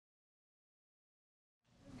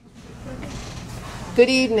Good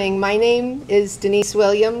evening. My name is Denise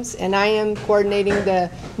Williams, and I am coordinating the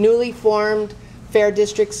newly formed Fair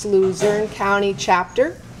Districts Luzerne County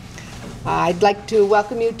chapter. I'd like to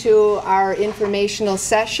welcome you to our informational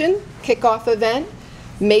session, kickoff event,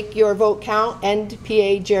 Make Your Vote Count, End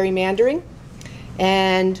PA Gerrymandering.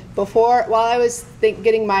 And while I was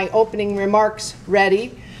getting my opening remarks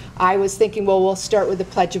ready, I was thinking, well, we'll start with the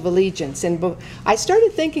Pledge of Allegiance. And I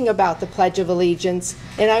started thinking about the Pledge of Allegiance,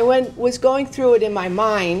 and I was going through it in my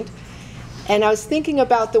mind, and I was thinking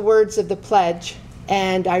about the words of the pledge,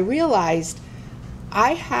 and I realized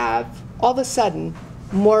I have, all of a sudden,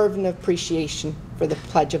 more of an appreciation for the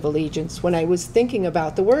Pledge of Allegiance when I was thinking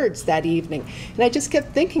about the words that evening. And I just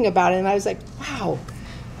kept thinking about it, and I was like,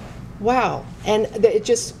 wow, and it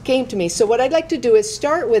just came to me. So what I'd like to do is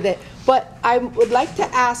start with it, but I would like to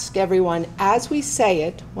ask everyone, as we say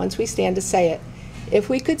it, once we stand to say it, if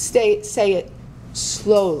we could say it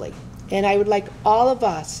slowly. And I would like all of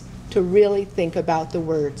us to really think about the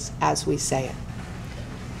words as we say it.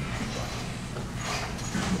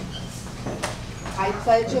 I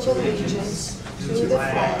pledge allegiance to the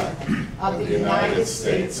flag of the United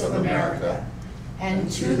States of America and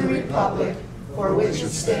to the republic for which it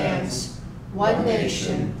stands, one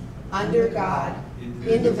nation, under God,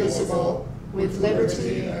 indivisible, with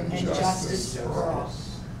liberty and justice for all.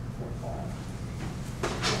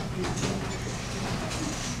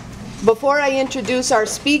 Before I introduce our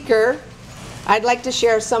speaker, I'd like to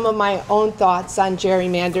share some of my own thoughts on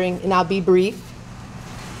gerrymandering, and I'll be brief.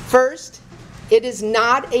 First, it is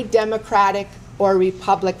not a Democratic or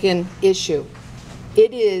Republican issue.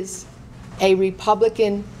 It is a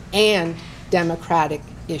Republican and Democratic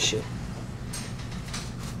issue.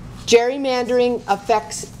 Gerrymandering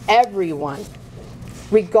affects everyone,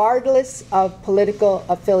 regardless of political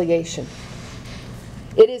affiliation.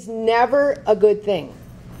 It is never a good thing.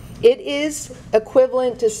 It is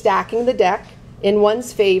equivalent to stacking the deck in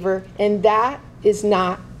one's favor, and that is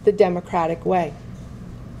not the democratic way.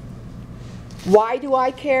 Why do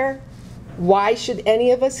I care? Why should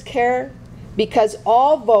any of us care? Because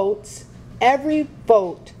all votes, every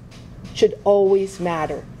vote, should always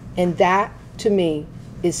matter, and that, to me,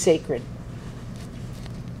 is sacred.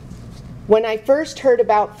 When I first heard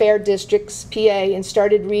about Fair Districts PA and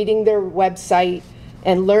started reading their website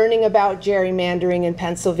and learning about gerrymandering in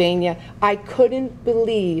Pennsylvania, I couldn't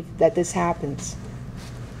believe that this happens.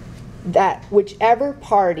 That whichever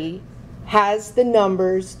party has the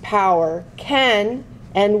numbers, power, can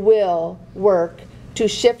and will work to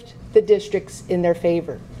shift the districts in their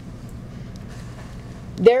favor.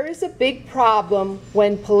 There is a big problem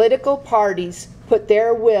when political parties put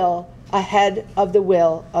their will ahead of the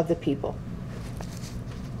will of the people.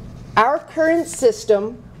 Our current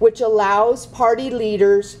system, which allows party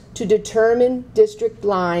leaders to determine district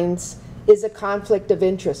lines, is a conflict of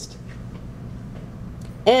interest.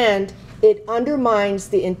 And it undermines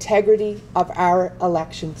the integrity of our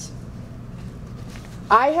elections.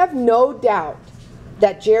 I have no doubt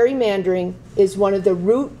that gerrymandering is one of the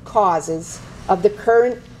root causes of the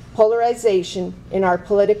current polarization in our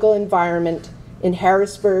political environment in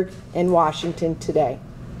Harrisburg and Washington today.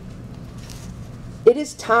 It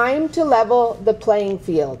is time to level the playing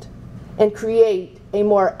field and create a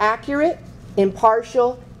more accurate,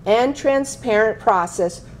 impartial, and transparent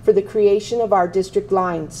process for the creation of our district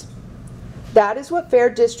lines. That is what Fair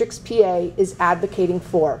Districts PA is advocating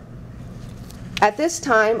for. At this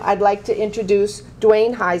time, I'd like to introduce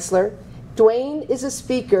Dwayne Heisler. Dwayne is a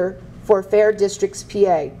speaker for Fair Districts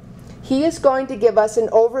PA. He is going to give us an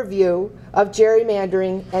overview of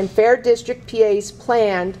gerrymandering and Fair District PA's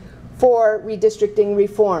plan for redistricting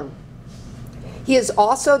reform. He is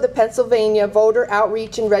also the Pennsylvania Voter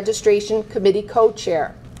Outreach and Registration Committee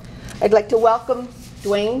co-chair. I'd like to welcome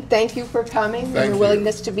Dwayne. Thank you for coming and your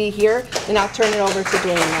willingness to be here, and I'll turn it over to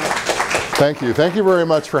Dwayne now. Thank you. Thank you very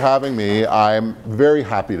much for having me. I'm very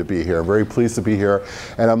happy to be here. I'm very pleased to be here.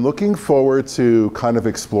 And I'm looking forward to kind of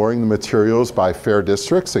exploring the materials by Fair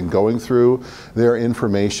Districts and going through their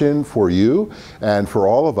information for you and for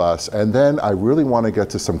all of us. And then I really want to get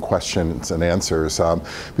to some questions and answers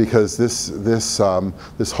because this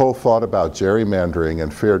whole thought about gerrymandering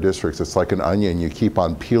and Fair Districts, it's like an onion. You keep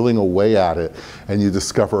on peeling away at it and you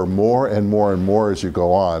discover more and more and more as you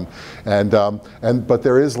go on. But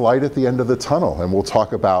there is light at the the end of the tunnel, and we'll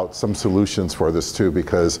talk about some solutions for this too,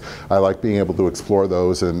 because I like being able to explore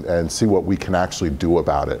those and see what we can actually do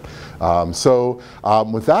about it.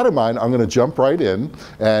 With that in mind, I'm going to jump right in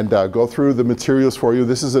and go through the materials for you.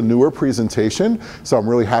 This is a newer presentation, so I'm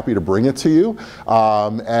really happy to bring it to you.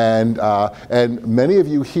 And many of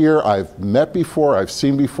you here I've met before, I've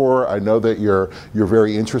seen before. I know that you're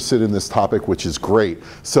very interested in this topic, which is great.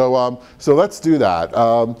 So let's do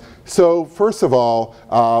that. So first of all,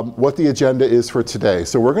 what the agenda is for today.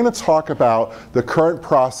 So we're going to talk about the current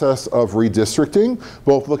process of redistricting,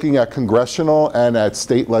 both looking at congressional and at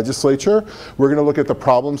state legislature. We're going to look at the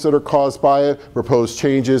problems that are caused by it, proposed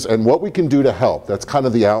changes, and what we can do to help. That's kind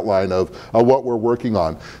of the outline of what we're working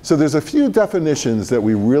on. So there's a few definitions that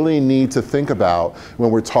we really need to think about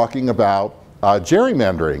when we're talking about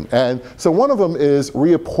gerrymandering. And so one of them is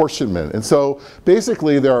reapportionment. And so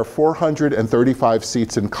basically there are 435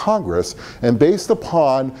 seats in Congress, and based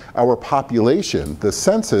upon our population, the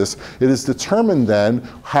census, it is determined then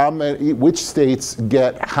which states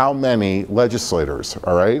get how many legislators,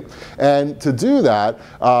 all right? And to do that,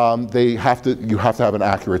 you have to have an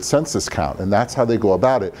accurate census count, and that's how they go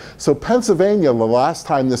about it. So Pennsylvania, the last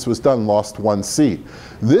time this was done, lost 1 seat.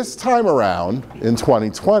 This time around, in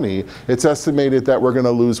 2020, it's estimated that we're going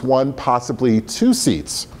to lose 1, possibly 2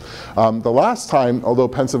 seats. The last time, although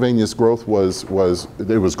Pennsylvania's growth was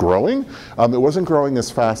growing, it wasn't growing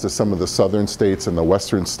as fast as some of the southern states and the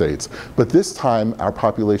western states. But this time, our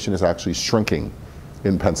population is actually shrinking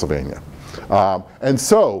in Pennsylvania. And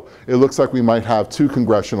so, it looks like we might have 2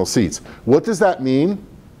 congressional seats. What does that mean?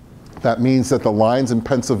 That means that the lines in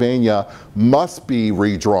Pennsylvania must be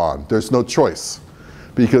redrawn. There's no choice,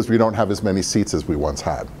 because we don't have as many seats as we once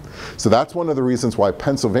had. So that's one of the reasons why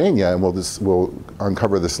Pennsylvania, and we'll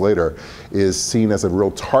uncover this later, is seen as a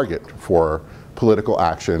real target for political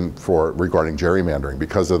action regarding gerrymandering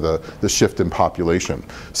because of the shift in population.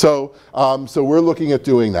 So we're looking at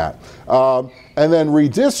doing that. And then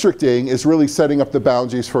redistricting is really setting up the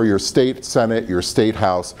boundaries for your state Senate, your state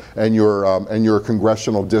House, and your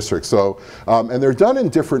congressional district. So, and they're done in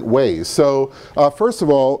different ways. So first of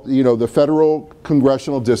all, the federal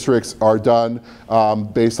congressional districts are done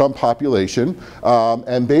based on population.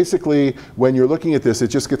 And basically, when you're looking at this, it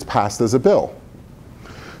just gets passed as a bill.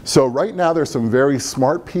 So right now there's some very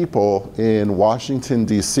smart people in Washington,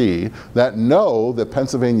 D.C. that know that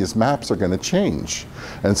Pennsylvania's maps are going to change.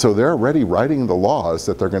 And so they're already writing the laws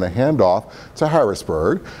that they're going to hand off to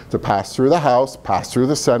Harrisburg to pass through the House, pass through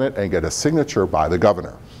the Senate, and get a signature by the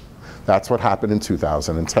governor. That's what happened in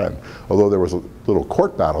 2010. Although there was a little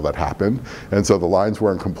court battle that happened, and so the lines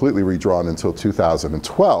weren't completely redrawn until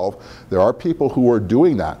 2012, there are people who are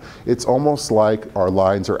doing that. It's almost like our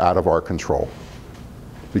lines are out of our control,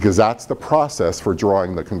 because that's the process for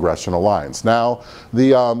drawing the congressional lines. Now,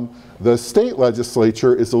 the state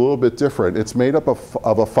legislature is a little bit different. It's made up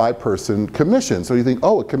of a 5-person commission. So you think,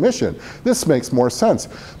 oh, a commission, this makes more sense.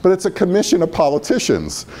 But it's a commission of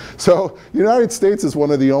politicians. So the United States is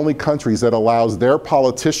one of the only countries that allows their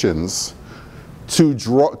politicians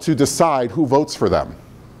to decide who votes for them.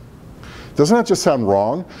 Doesn't that just sound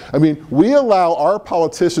wrong? I mean, we allow our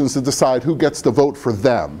politicians to decide who gets to vote for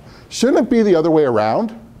them. Shouldn't it be the other way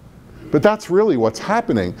around? But that's really what's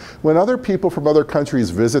happening. When other people from other countries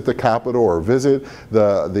visit the Capitol or visit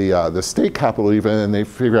the state capitol even, and they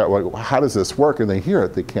figure out, well, how does this work, and they hear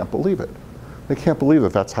it, they can't believe it. They can't believe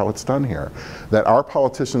that that's how it's done here, that our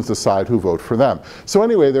politicians decide who vote for them. So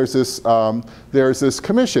anyway, there's this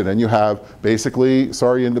commission, and you have basically,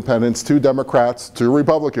 sorry independents, 2 Democrats, 2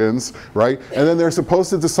 Republicans, right? And then they're supposed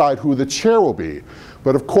to decide who the chair will be.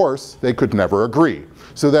 But of course, they could never agree.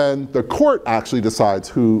 So then the court actually decides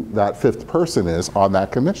who that 5th person is on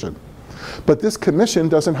that commission. But this commission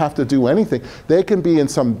doesn't have to do anything. They can be in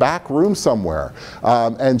some back room somewhere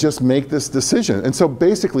and just make this decision. And so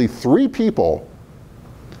basically 3 people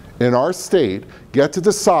in our state get to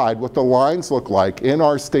decide what the lines look like in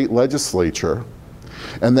our state legislature,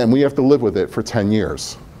 and then we have to live with it for 10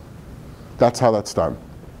 years. That's how that's done.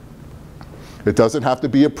 It doesn't have to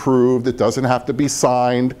be approved. It doesn't have to be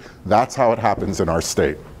signed. That's how it happens in our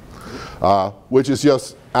state, which is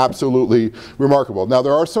just absolutely remarkable. Now,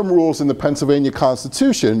 there are some rules in the Pennsylvania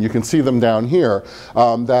Constitution, you can see them down here,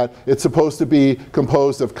 that it's supposed to be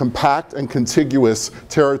composed of compact and contiguous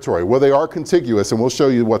territory. Well, they are contiguous, and we'll show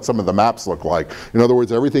you what some of the maps look like. In other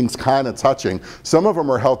words, everything's kind of touching. Some of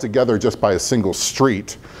them are held together just by a single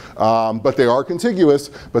street. But they are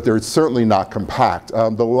contiguous, but they're certainly not compact.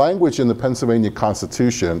 The language in the Pennsylvania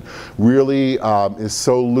Constitution really is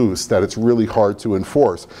so loose that it's really hard to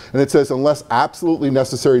enforce. And it says, unless absolutely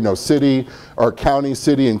necessary necessary, no city or county,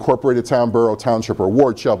 city, incorporated town, borough, township, or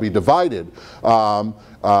ward shall be divided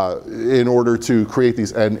in order to create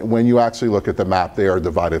these. And when you actually look at the map, they are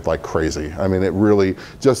divided like crazy. I mean, it really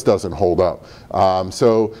just doesn't hold up.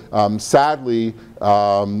 Sadly,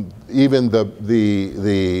 even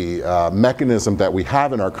the mechanism that we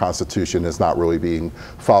have in our Constitution is not really being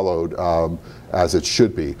followed as it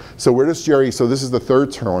should be. So where does Jerry, so this is the third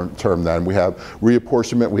term then. We have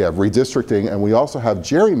reapportionment, we have redistricting, and we also have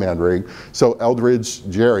gerrymandering. So Eldridge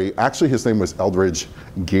Jerry, actually his name was Eldridge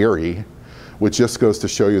Gary, which just goes to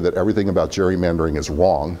show you that everything about gerrymandering is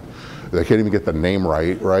wrong. They can't even get the name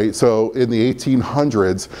right? So in the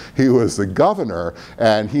 1800s, he was the governor,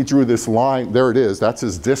 and he drew this line. There it is. That's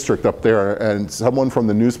his district up there. And someone from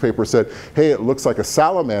the newspaper said, hey, it looks like a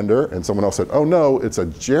salamander. And someone else said, oh, no, it's a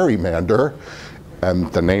gerrymander.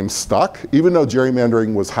 And the name stuck, even though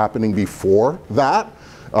gerrymandering was happening before that.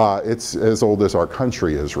 It's as old as our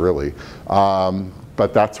country is, really.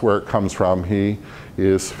 But that's where it comes from. He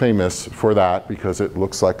is famous for that because it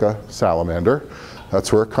looks like a salamander.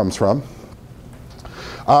 That's where it comes from.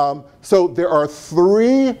 So there are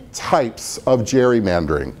 3 types of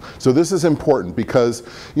gerrymandering. So this is important because,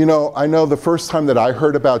 you know, I know the first time that I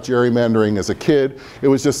heard about gerrymandering as a kid, it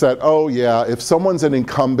was just that, oh yeah, if someone's an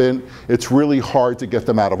incumbent, it's really hard to get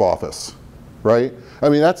them out of office, right? I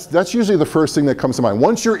mean, that's usually the first thing that comes to mind.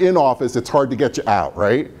 Once you're in office, it's hard to get you out,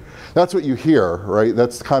 right? That's what you hear, right?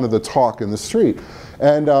 That's kind of the talk in the street.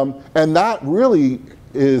 And that really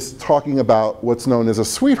is talking about what's known as a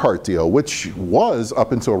sweetheart deal, which was,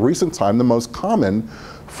 up until recent time, the most common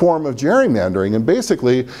form of gerrymandering. And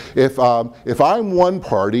basically, if I'm one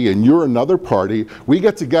party and you're another party, we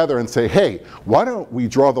get together and say, hey, why don't we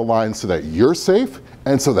draw the line so that you're safe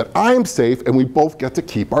and so that I'm safe and we both get to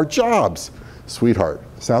keep our jobs? Sweetheart.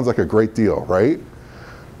 Sounds like a great deal, right?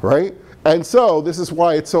 Right? And so this is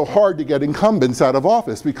why it's so hard to get incumbents out of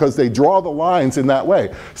office, because they draw the lines in that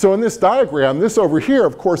way. So in this diagram, this over here,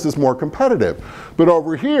 of course, is more competitive. But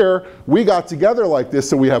over here, we got together like this,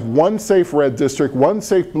 so we have one safe red district, one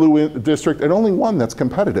safe blue district, and only one that's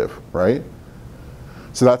competitive, right?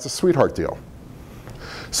 So that's a sweetheart deal.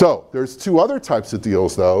 So there's 2 other types of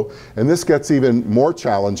deals though, and this gets even more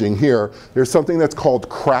challenging here. There's something that's called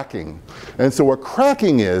cracking. And so what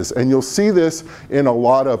cracking is, and you'll see this in a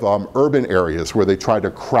lot of urban areas where they try to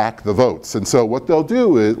crack the votes. And so what they'll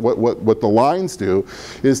do is, what the lines do,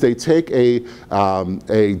 is they take a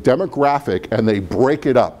demographic and they break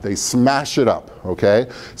it up, they smash it up, okay?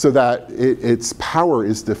 So that its power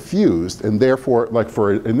is diffused, and therefore, like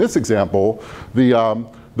in this example, the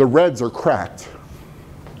reds are cracked.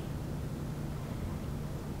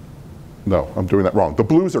 No, I'm doing that wrong. The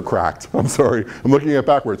blues are cracked. I'm sorry, I'm looking at it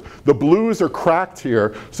backwards. The blues are cracked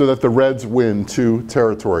here so that the reds win 2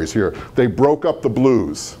 territories here. They broke up the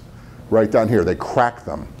blues right down here. They cracked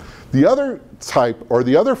them. The other type, or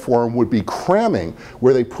the other form, would be cramming,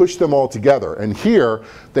 where they push them all together. And here,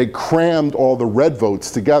 they crammed all the red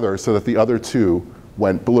votes together so that the other 2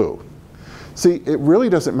 went blue. See, it really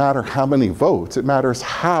doesn't matter how many votes. It matters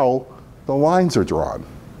how the lines are drawn.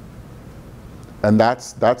 And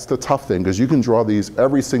that's the tough thing, because you can draw these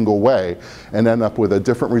every single way and end up with a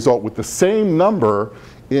different result with the same number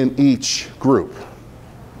in each group.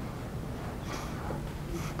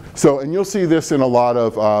 So, and you'll see this in a lot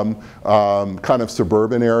of kind of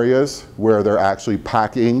suburban areas where they're actually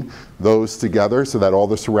packing those together so that all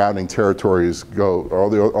the surrounding territories go,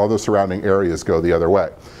 all the surrounding areas go the other way.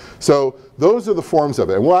 So those are the forms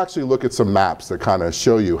of it. And we'll actually look at some maps that kind of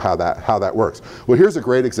show you how that works. Well, here's a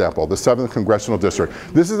great example, the 7th Congressional District.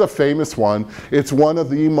 This is a famous one. It's one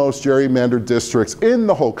of the most gerrymandered districts in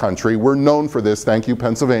the whole country. We're known for this, thank you,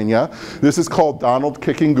 Pennsylvania. This is called Donald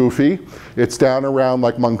Kicking Goofy. It's down around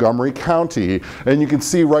like Montgomery County. And you can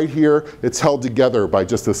see right here, it's held together by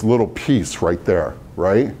just this little piece right there,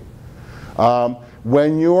 right?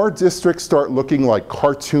 When your districts start looking like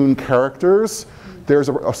cartoon characters,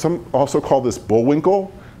 there's some also call this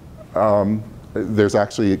bullwinkle. There's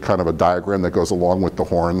actually kind of a diagram that goes along with the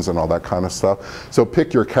horns and all that kind of stuff. So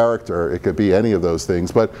pick your character. It could be any of those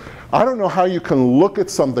things. But I don't know how you can look at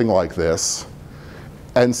something like this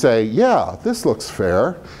and say, yeah, this looks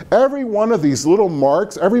fair. Every one of these little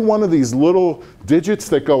marks, every one of these little digits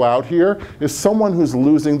that go out here is someone who's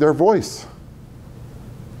losing their voice.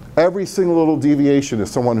 Every single little deviation is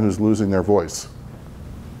someone who's losing their voice.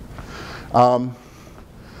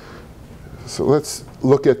 So let's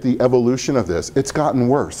look at the evolution of this. It's gotten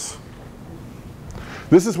worse.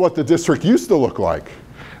 This is what the district used to look like.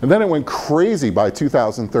 And then it went crazy by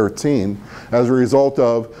 2013 as a result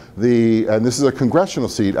of and this is a congressional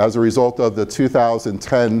seat, as a result of the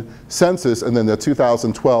 2010 census and then the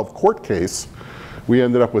 2012 court case. We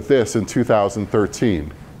ended up with this in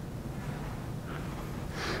 2013.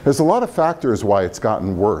 There's a lot of factors why it's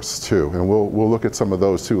gotten worse too, and we'll look at some of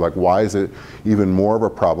those too, like why is it even more of a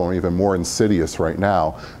problem, even more insidious right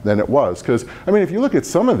now than it was? Because, I mean, if you look at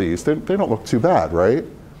some of these, they don't look too bad, right?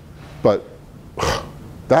 But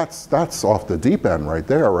that's off the deep end right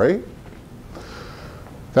there, right?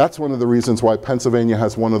 That's one of the reasons why Pennsylvania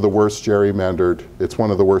has one of the worst gerrymandered, it's one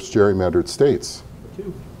of the worst gerrymandered states.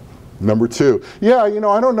 Number two. Yeah, you know,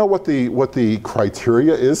 I don't know what the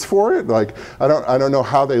criteria is for it. Like, I don't know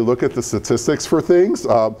how they look at the statistics for things.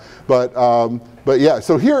 But yeah,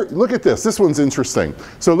 so here, look at this. This one's interesting.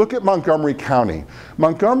 So look at Montgomery County.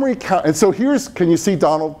 Montgomery County, and so here's, can you see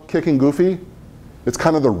Donald kicking Goofy? It's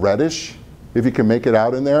kind of the reddish, if you can make it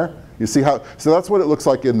out in there. You see how, so that's what it looks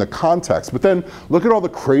like in the context. But then look at all the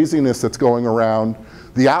craziness that's going around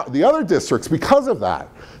the other districts because of that.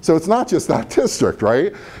 So it's not just that district,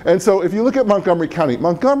 right? And so if you look at Montgomery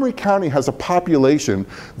County has a population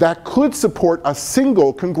that could support a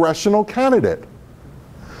single congressional candidate.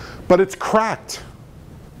 But it's cracked.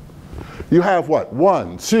 You have what?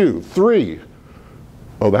 1, 2, 3.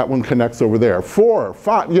 Oh, that one connects over there. 4,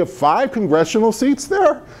 5. You have 5 congressional seats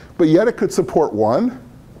there, but yet it could support 1.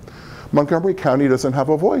 Montgomery County doesn't have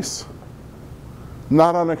a voice.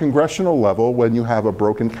 Not on a congressional level when you have a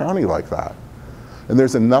broken county like that. And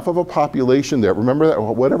there's enough of a population there. Remember that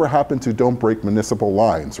whatever happened to don't break municipal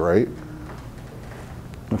lines, right?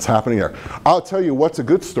 What's happening there? I'll tell you what's a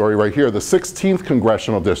good story right here, the 16th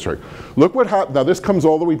Congressional District. Look what happened. Now this comes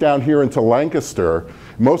all the way down here into Lancaster.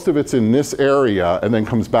 Most of it's in this area and then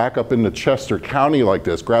comes back up into Chester County like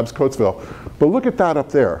this, grabs Coatesville. But look at that up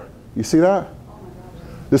there. You see that?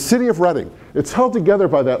 The city of Reading. It's held together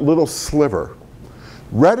by that little sliver.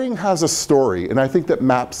 Reading has a story, and I think that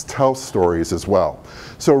maps tell stories as well.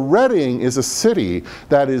 So Reading is a city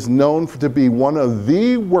that is known to be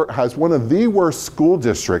has one of the worst school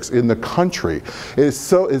districts in the country. Its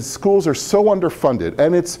schools are so underfunded,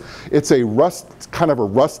 and it's a kind of a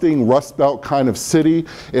rusting Rust Belt kind of city.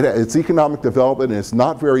 Its economic development is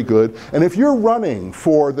not very good. And if you're running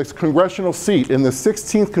for this congressional seat in the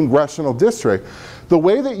 16th Congressional District, the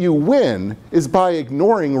way that you win is by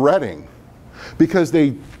ignoring Reading. Because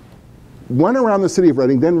they went around the city of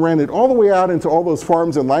Reading, then ran it all the way out into all those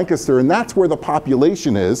farms in Lancaster, and that's where the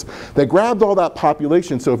population is. They grabbed all that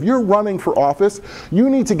population. So if you're running for office, you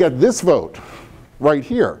need to get this vote right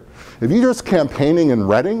here. If you're just campaigning in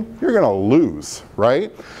Reading, you're going to lose,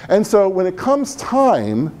 right? And so when it comes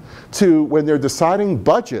time to, when they're deciding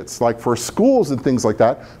budgets, like for schools and things like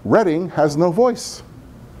that, Reading has no voice.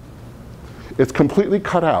 It's completely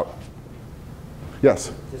cut out.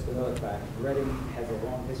 Yes? Just another fact, Reading has a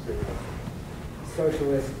long history of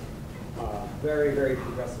socialist, very, very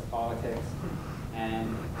progressive politics,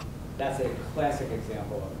 and that's a classic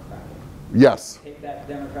example of a crackle. Yes. Take that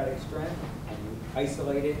democratic strength and you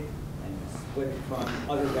isolate it and split it from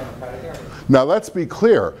other democratic areas. Now let's be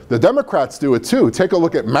clear, the Democrats do it too. Take a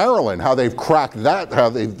look at Maryland, how they've cracked that, how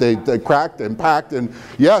they cracked and packed, and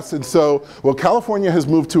yes, and so, well, California has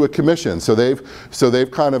moved to a commission, so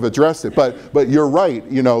they've kind of addressed it. But you're right,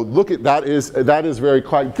 you know, look at that is very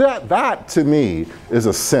clear. That to me is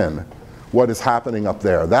a sin, what is happening up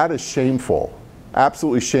there. That is shameful,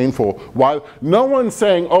 absolutely shameful. Why? No one's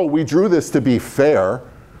saying, oh, we drew this to be fair.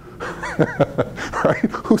 Right?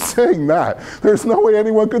 Who's saying that? There's no way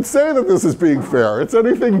anyone could say that this is being fair. It's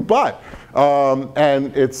anything but.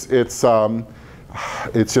 And it's just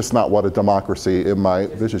not what a democracy in my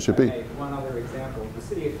vision should be. One other example, the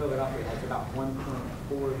city of Philadelphia has about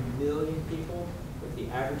 1.4 million people, but the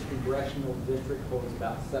average congressional district holds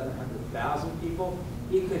about 700,000 people.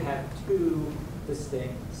 It could have 2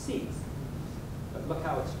 distinct seats. But look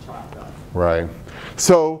how it's chopped up. Right.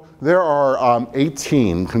 So there are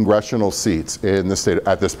 18 congressional seats in the state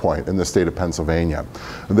at this point in the state of Pennsylvania.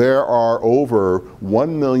 There are over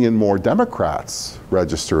 1 million more Democrats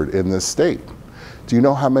registered in this state. Do you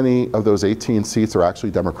know how many of those 18 seats are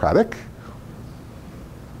actually Democratic?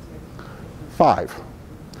 5.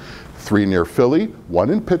 3 near Philly, 1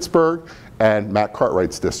 in Pittsburgh, and Matt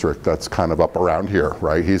Cartwright's district that's kind of up around here,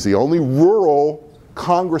 right? He's the only rural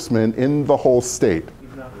congressman in the whole state.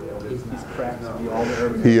 He's cracked.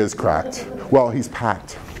 He is cracked. Well, he's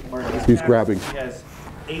packed. He's grabbing. He has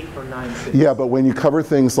 8 or 9 cities. Yeah, but when you cover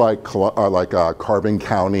things like Carbon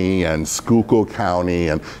County and Schuylkill County,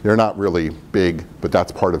 and they're not really big, but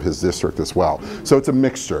that's part of his district as well. So it's a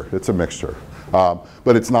mixture. It's a mixture.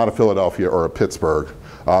 But it's not a Philadelphia or a Pittsburgh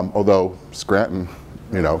Although Scranton,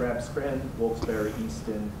 you know. Perhaps Scranton, Wilkes-Barre,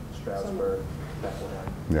 Easton, Stroudsburg,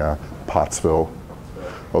 Bethlehem. Yeah, Pottsville,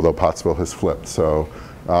 although Pottsville has flipped. So,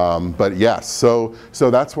 but yes, so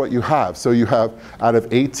that's what you have. So you have, out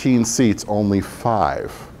of 18 seats, only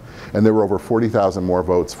 5. And there were over 40,000 more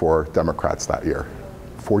votes for Democrats that year.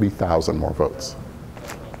 40,000 more votes.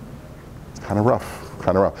 It's kind of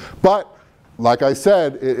rough. But like I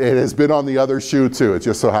said, it has been on the other shoe too. It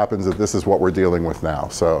just so happens that this is what we're dealing with now,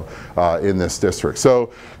 so in this district.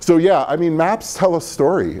 So yeah, I mean, maps tell a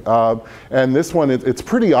story. And this one, it's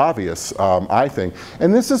pretty obvious, I think.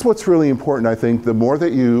 And this is what's really important, I think. The more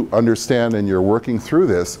that you understand and you're working through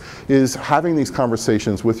this, is having these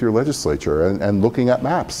conversations with your legislature and looking at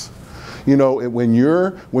maps. You know, when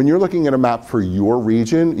you're looking at a map for your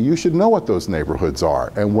region, you should know what those neighborhoods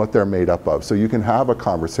are and what they're made up of, so you can have a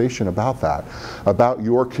conversation about that, about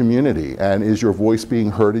your community. And is your voice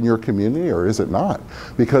being heard in your community, or is it not?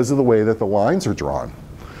 Because of the way that the lines are drawn.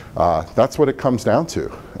 That's what it comes down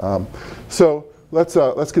to. So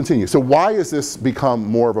let's continue. So why has this become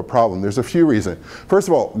more of a problem? There's a few reasons. First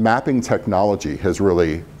of all, mapping technology has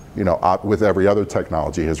really, you know, with every other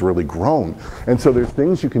technology, has really grown. And so there's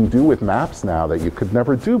things you can do with maps now that you could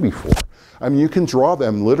never do before. I mean, you can draw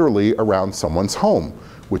them literally around someone's home,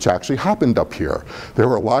 which actually happened up here. There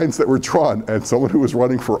were lines that were drawn, and someone who was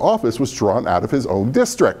running for office was drawn out of his own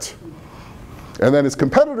district. And then his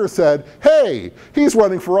competitor said, hey, he's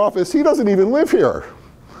running for office, he doesn't even live here.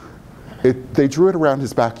 They drew it around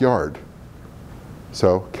his backyard.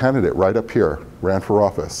 So, candidate right up here ran for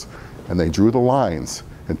office, and they drew the lines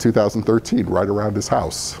in 2013 right around his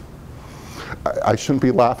house. I shouldn't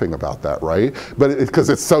be laughing about that, right? But because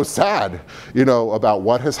it's so sad, you know, about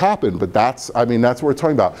what has happened. But that's what we're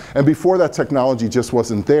talking about. And before that, technology just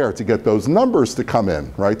wasn't there to get those numbers to come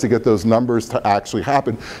in, right? To get those numbers to actually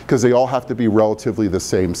happen, because they all have to be relatively the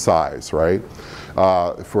same size, right?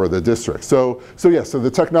 For the district. So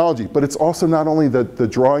the technology, but it's also not only the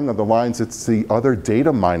drawing of the lines, it's the other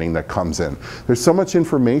data mining that comes in. There's so much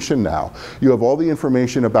information now. You have all the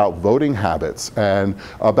information about voting habits and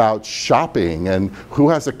about shopping and who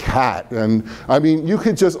has a cat. And I mean, you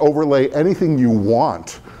could just overlay anything you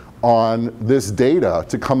want on this data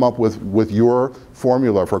to come up with your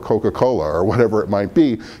formula for Coca-Cola or whatever it might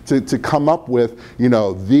be, to come up with, you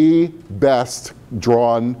know, the best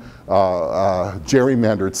drawn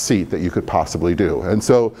gerrymandered seat that you could possibly do. And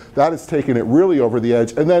so that has taken it really over the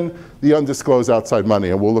edge. And then the undisclosed outside money,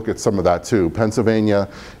 and we'll look at some of that too. Pennsylvania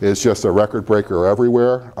is just a record breaker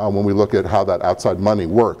everywhere when we look at how that outside money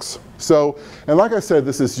works. So, and like I said,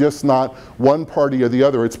 this is just not one party or the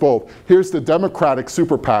other, it's both. Here's the Democratic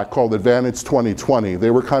super PAC called Advantage 2020. They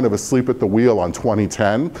were kind of asleep at the wheel on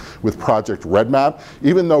 2010 with Project RedMap,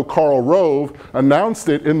 even though Karl Rove announced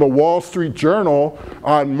it in the Wall Street Journal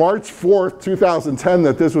on March 4th, 2010,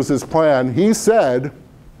 that this was his plan. He said,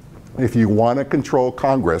 if you want to control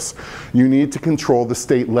Congress, you need to control the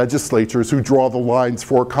state legislatures who draw the lines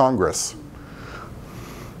for Congress.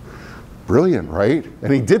 Brilliant, right?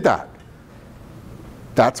 And he did that.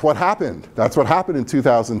 That's what happened. That's what happened in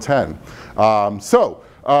 2010.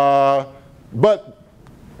 But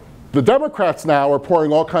the Democrats now are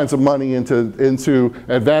pouring all kinds of money into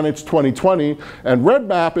Advantage 2020, and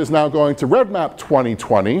RedMap is now going to RedMap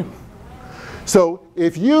 2020. So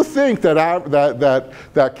if you think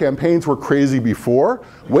that campaigns were crazy before,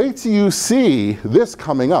 wait till you see this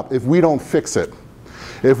coming up if we don't fix it.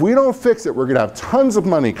 If we don't fix it, we're going to have tons of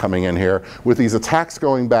money coming in here with these attacks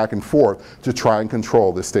going back and forth to try and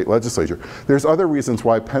control the state legislature. There's other reasons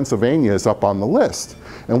why Pennsylvania is up on the list.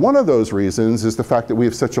 And one of those reasons is the fact that we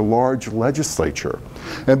have such a large legislature.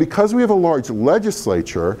 And because we have a large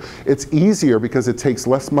legislature, it's easier because it takes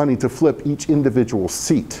less money to flip each individual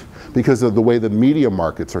seat because of the way the media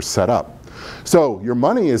markets are set up. So your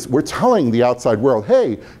money is, we're telling the outside world,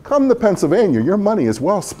 hey, come to Pennsylvania, your money is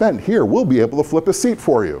well spent here. We'll be able to flip a seat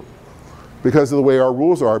for you because of the way our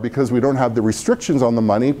rules are, because we don't have the restrictions on the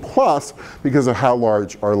money, plus because of how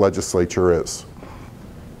large our legislature is.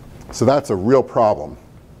 So that's a real problem.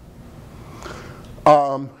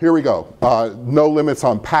 Here we go. No limits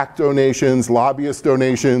on PAC donations, lobbyist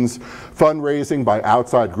donations, fundraising by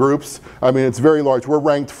outside groups. I mean, it's very large. We're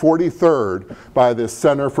ranked 43rd by the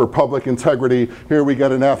Center for Public Integrity. Here we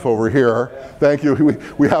get an F over here. Thank you.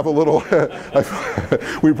 We have a little,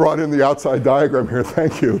 we brought in the outside diagram here.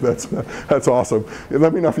 Thank you. That's awesome.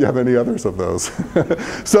 Let me know if you have any others of those.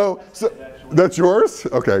 So that's yours?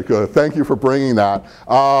 Okay, good. Thank you for bringing that.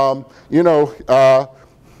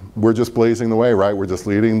 we're just blazing the way, right? We're just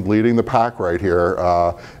leading the pack right here,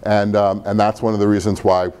 and that's one of the reasons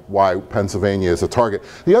why Pennsylvania is a target.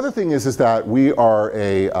 The other thing is that we are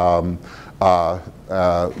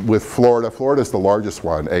with Florida. Florida is the largest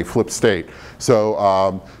one, a flip state.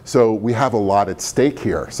 So so we have a lot at stake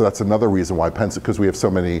here. So that's another reason why because we have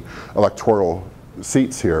so many electoral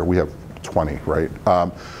seats here. We have 20, right?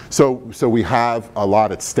 So we have a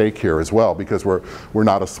lot at stake here as well, because we're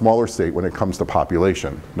not a smaller state when it comes to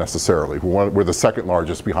population necessarily. We're the second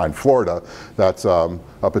largest behind Florida. That's a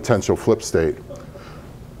potential flip state.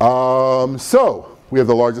 So we have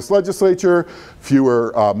the largest legislature,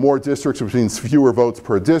 more districts, which means fewer votes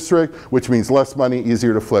per district, which means less money,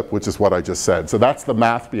 easier to flip, which is what I just said. So that's the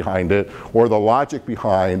math behind it, or the logic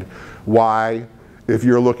behind why, if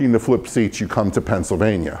you're looking to flip seats, you come to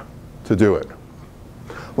Pennsylvania to do it.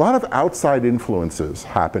 A lot of outside influences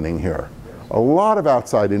happening here. A lot of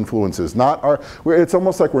outside influences. It's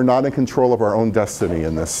almost like we're not in control of our own destiny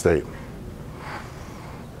in this state.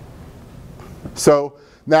 So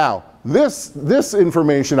now, this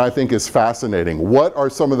information I think is fascinating. What are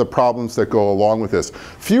some of the problems that go along with this?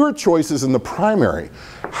 Fewer choices in the primary.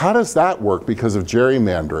 How does that work because of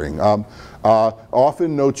gerrymandering?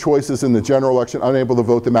 Often no choices in the general election, unable to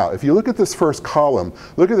vote them out. If you look at this first column,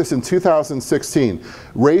 look at this in 2016,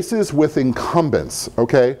 races with incumbents,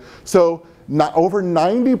 okay? So over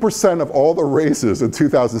 90% of all the races in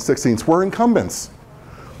 2016 were incumbents.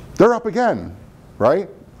 They're up again, right?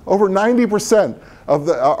 Over 90%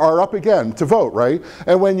 are up again to vote, right?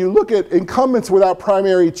 And when you look at incumbents without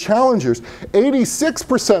primary challengers,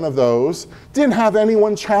 86% of those didn't have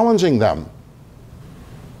anyone challenging them.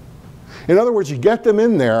 In other words, you get them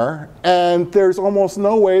in there and there's almost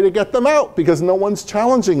no way to get them out because no one's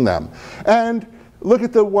challenging them. And look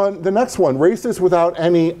at the next one, races without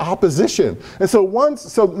any opposition. And so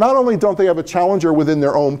not only don't they have a challenger within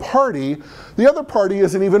their own party, the other party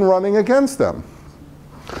isn't even running against them.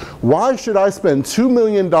 Why should I spend $2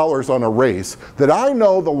 million on a race that I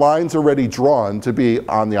know the line's already drawn to be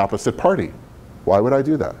on the opposite party? Why would I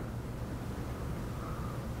do that?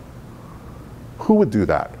 Who would do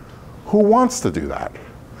that? Who wants to do that?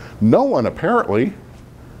 No one, apparently.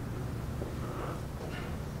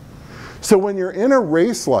 So when you're in a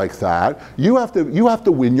race like that, you have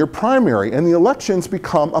to win your primary, and the elections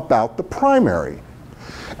become about the primary.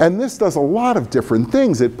 And this does a lot of different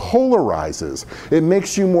things. It polarizes. It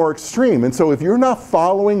makes you more extreme. And so if you're not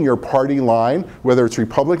following your party line, whether it's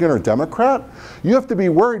Republican or Democrat, you have to be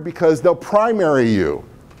worried because they'll primary you.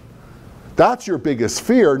 That's your biggest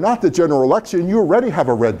fear, not the general election. You already have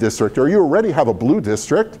a red district or you already have a blue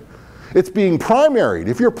district. It's being primaried.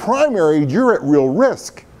 If you're primaried, you're at real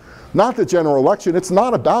risk. Not the general election. It's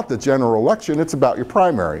not about the general election. It's about your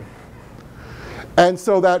primary. And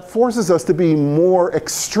so that forces us to be more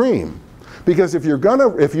extreme. Because if you're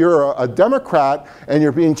a Democrat and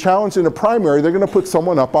you're being challenged in a primary, they're going to put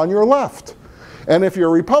someone up on your left. And if you're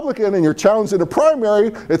a Republican and you're challenged in a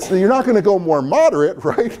primary, you're not going to go more moderate,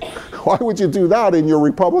 right? Why would you do that in your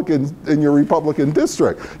Republican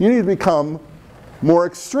district? You need to become more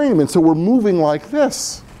extreme. And so we're moving like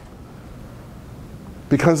this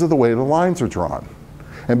because of the way the lines are drawn.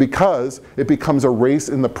 And because it becomes a race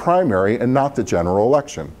in the primary and not the general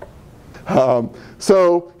election.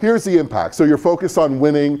 So here's the impact. So you're focused on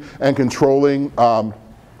winning and controlling,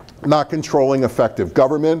 not controlling effective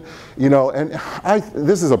government. You know, and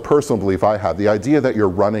this is a personal belief I have. The idea that you're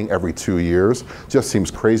running every 2 years just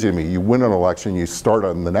seems crazy to me. You win an election, you start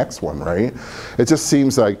on the next one, right? It just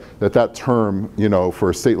seems like that term, you know,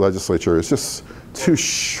 for a state legislature is just too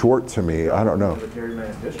short to me. I don't know.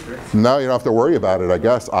 No, you don't have to worry about it, I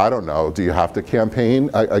guess. I don't know. Do you have to campaign?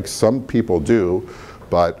 Some people do,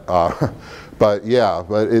 but yeah,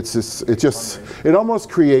 but it almost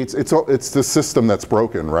creates, it's the system that's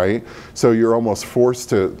broken, right? So you're almost forced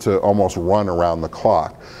to almost run around the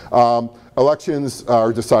clock. Elections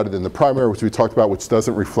are decided in the primary, which we talked about, which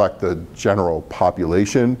doesn't reflect the general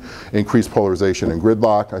population. Increased polarization and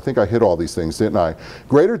gridlock. I think I hit all these things, didn't I?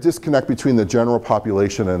 Greater disconnect between the general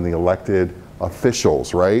population and the elected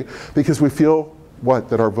officials, right? Because we feel,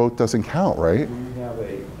 that our vote doesn't count, right? Do you have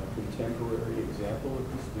a contemporary example of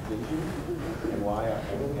this division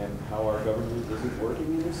and how our government isn't working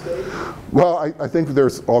in this state? Well, I think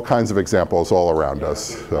there's all kinds of examples all around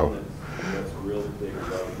us. So. That's real big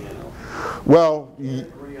right now. Well,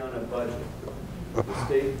 agree on a budget. The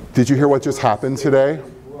state, did you hear what just happened today?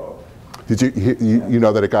 Did you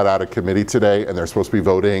know that it got out of committee today and they're supposed to be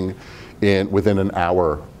voting within an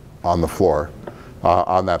hour on the floor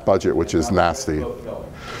on that budget, which is nasty,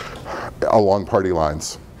 along party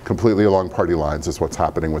lines. completely along party lines is what's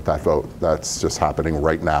happening with that vote. That's just happening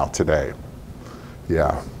right now, today.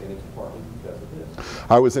 Yeah. And it's partly because of this.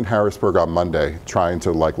 I was in Harrisburg on Monday trying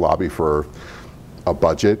to like lobby for a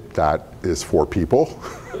budget that is for people.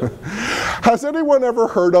 Has anyone ever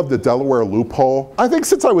heard of the Delaware loophole? I think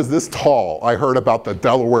since I was this tall, I heard about the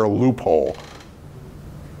Delaware loophole.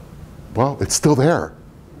 Well, it's still there.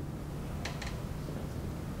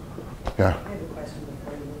 Yeah. I have a question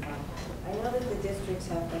before you move on. I know that the districts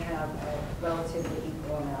have to have a relatively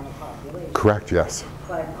equal amount of population. Correct, yes.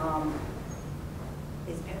 But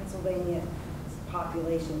is Pennsylvania's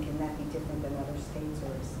population, can that be different than other states,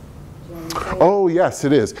 or is, do you know what I'm saying? Oh, yes,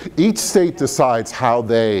 it is. Each state decides how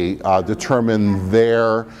they determine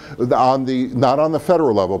their, not on the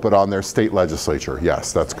federal level, but on their state legislature.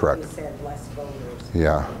 Yes, that's correct. You said less voters.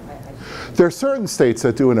 Yeah. There are certain states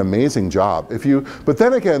that do an amazing job. But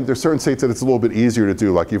then again, there's certain states that it's a little bit easier to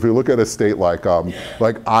do. Like if you look at a state like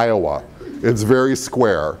Iowa, it's very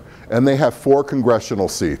square, and they have 4 congressional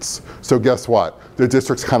seats. So guess what? Their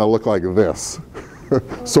districts kind of look like this,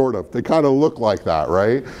 sort of. They kind of look like that,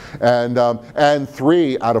 right? And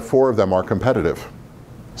 3 out of 4 of them are competitive.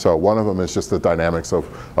 So one of them is just the dynamics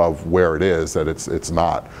of where it is, that it's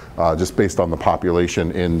not, just based on the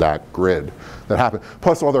population in that grid that happened.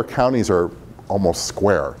 Plus all their counties are almost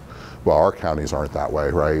square. Well, our counties aren't that way,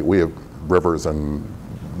 right? We have rivers and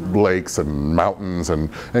lakes and mountains and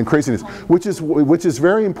craziness, which is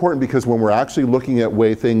very important, because when we're actually looking at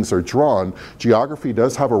way things are drawn, geography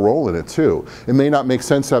does have a role in it too. It may not make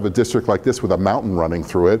sense to have a district like this with a mountain running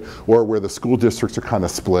through it, or where the school districts are kind of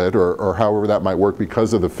split, or however that might work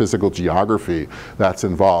because of the physical geography that's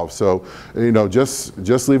involved. So, you know,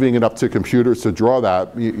 just leaving it up to computers to draw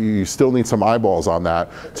that, you still need some eyeballs on that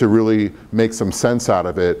to really make some sense out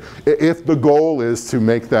of it, if the goal is to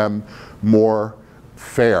make them more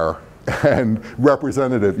fair and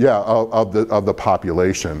representative, yeah, of the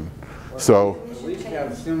population. So at least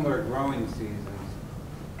have similar growing seasons.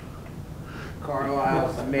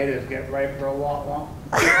 Carlisle's tomatoes get ripe for a lot longer.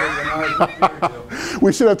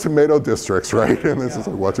 we should have tomato districts, right? And this is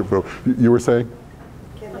like, watch it. You were saying?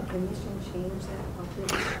 Can the commission change that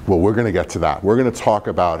population? Well, we're going to get to that. We're going to talk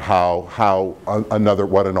about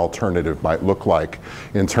what an alternative might look like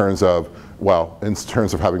in terms of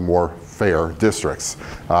having more fair districts,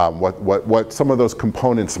 what some of those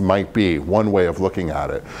components might be, one way of looking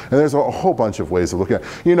at it. And there's a whole bunch of ways of looking at it.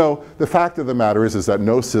 You know, the fact of the matter is that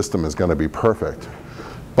no system is going to be perfect.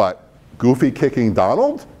 But goofy kicking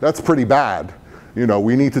Donald, that's pretty bad. You know,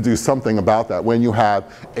 we need to do something about that. When you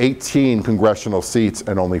have 18 congressional seats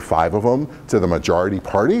and only 5 of them to the majority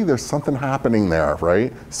party, there's something happening there,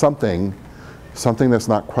 right? Something that's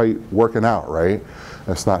not quite working out, right?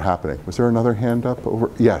 That's not happening. Was there another hand up over?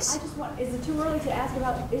 Yes. I just want, is it too early to ask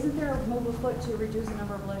about, isn't there a move afoot to reduce the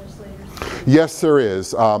number of legislators? Yes, there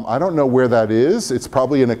is. I don't know where that is. It's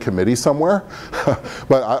probably in a committee somewhere.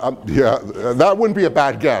 But yeah, that wouldn't be a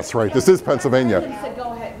bad guess, right? This is Pennsylvania. You said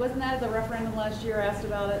go ahead. Wasn't that the referendum last year asked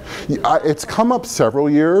about it? It's come up several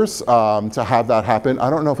years to have that happen. I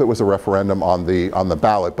don't know if it was a referendum on the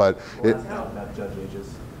ballot, but Not Judge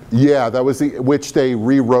Aegis. yeah, that was which they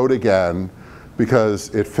rewrote again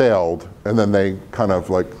because it failed, and then they kind of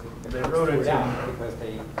like. They wrote it out because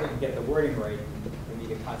they couldn't get the wording right. They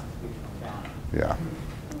needed constitutional challenge. Yeah.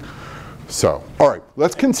 So, all right,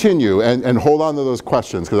 let's continue and hold on to those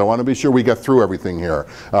questions, because I want to be sure we get through everything here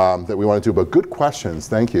that we want to do. But good questions,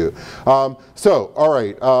 thank you. So, all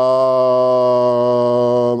right,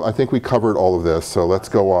 I think we covered all of this, so let's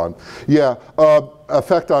go on. Yeah,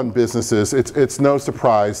 effect on businesses. It's no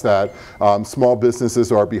surprise that small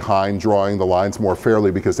businesses are behind drawing the lines more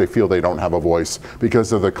fairly because they feel they don't have a voice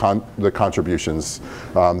because of the contributions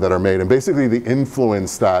that are made, and basically the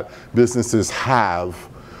influence that businesses have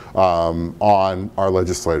on our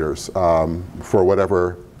legislators for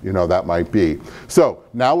whatever that might be. So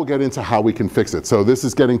now we'll get into how we can fix it. So this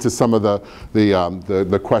is getting to some of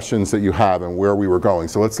the questions that you have and where we were going.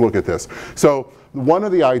 So let's look at this. So one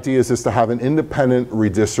of the ideas is to have an independent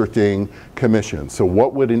redistricting commission. So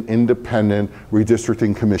what would an independent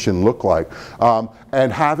redistricting commission look like?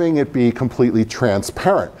 And having it be completely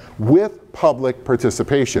transparent with public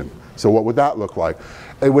participation. So what would that look like?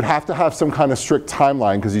 It would have to have some kind of strict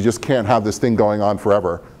timeline, because you just can't have this thing going on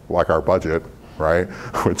forever, like our budget, right?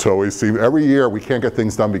 Which always seems, every year we can't get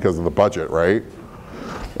things done because of the budget, right?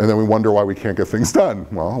 And then we wonder why we can't get things done.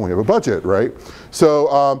 Well, we have a budget, right?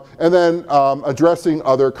 So, and then addressing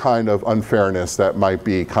other kind of unfairness that might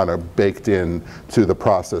be kind of baked in to the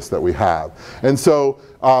process that we have. And so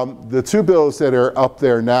the two bills that are up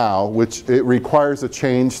there now, which it requires a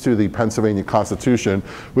change to the Pennsylvania Constitution,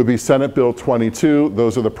 would be Senate Bill 22.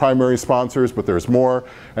 Those are the primary sponsors, but there's more.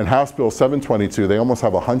 And House Bill 722, they almost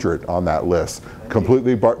have 100 on that list.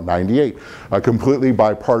 98. A completely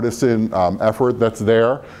bipartisan effort that's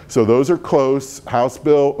there. So those are close. House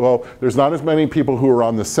Bill, well, there's not as many people who are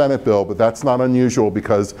on the Senate bill, but that's not unusual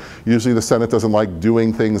because usually the Senate doesn't like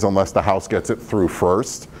doing things unless the House gets it through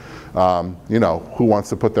first. You know, who wants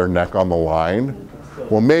to put their neck on the line?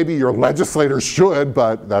 Well, maybe your legislators should,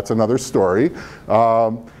 but that's another story.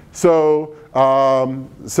 So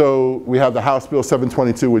we have the House Bill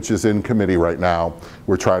 722, which is in committee right now.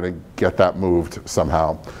 We're trying to get that moved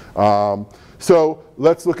somehow. So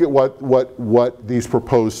let's look at what these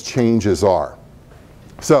proposed changes are.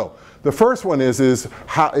 So the first one is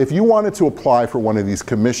how, if you wanted to apply for one of these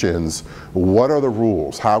commissions, what are the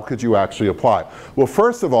rules? How could you actually apply? Well,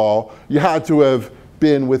 first of all, you had to have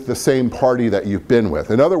been with the same party that you've been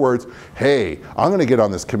with. In other words, hey, I'm going to get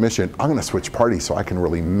on this commission. I'm going to switch parties so I can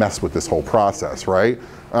really mess with this whole process, right?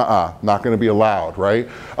 Not going to be allowed, right?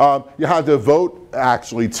 You had to vote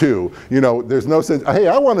actually too. You know, there's no sense, hey,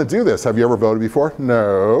 I want to do this. Have you ever voted before?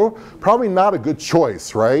 No. Probably not a good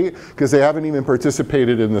choice, right? Because they haven't even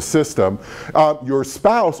participated in the system. Your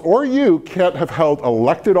spouse or you can't have held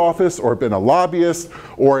elected office or been a lobbyist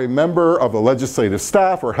or a member of the legislative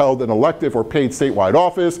staff or held an elective or paid statewide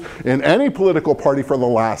office in any political party for the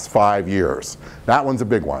last 5 years. That one's a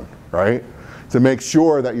big one, right? To make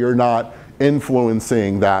sure that you're not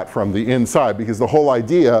influencing that from the inside, because the whole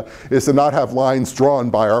idea is to not have lines drawn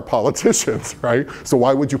by our politicians, right? So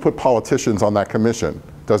why would you put politicians on that commission?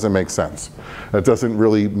 Doesn't make sense. That doesn't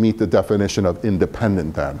really meet the definition of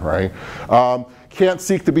independent then, right? Can't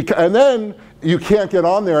seek to be, and then you can't get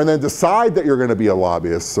on there and then decide that you're going to be a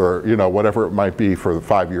lobbyist or, you know, whatever it might be for the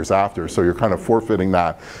 5 years after. So you're kind of forfeiting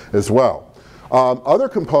that as well. Other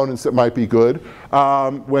components that might be good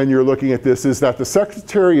when you're looking at this is that the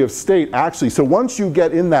Secretary of State actually, so once you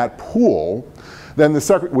get in that pool, then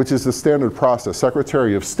which is the standard process,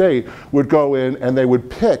 Secretary of State would go in and they would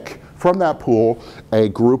pick from that pool a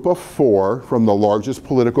group of 4 from the largest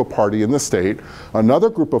political party in the state, another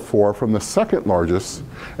group of 4 from the second largest,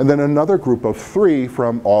 and then another group of 3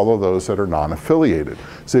 from all of those that are non-affiliated.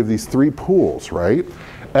 So you have these 3 pools, right?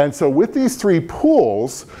 And so with these 3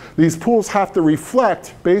 pools, these pools have to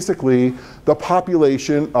reflect basically the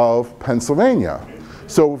population of Pennsylvania.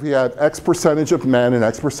 So if we had X percentage of men and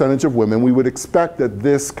X percentage of women, we would expect that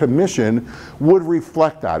this commission would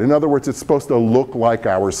reflect that. In other words, it's supposed to look like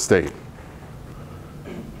our state.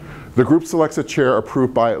 The group selects a chair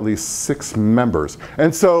approved by at least 6 members.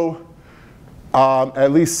 And so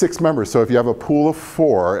at least 6 members. So if you have a pool of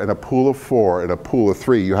 4 and a pool of 4 and a pool of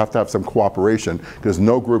 3, you have to have some cooperation because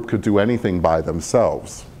no group could do anything by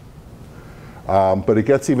themselves. But it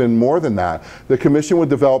gets even more than that. The commission would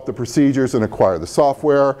develop the procedures and acquire the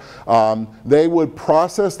software. They would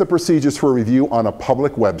process the procedures for review on a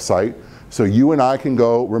public website. So you and I can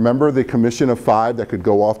go, remember the commission of 5 that could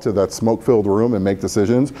go off to that smoke-filled room and make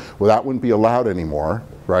decisions? Well, that wouldn't be allowed anymore,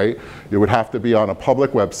 right? It would have to be on a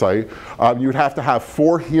public website. You would have to have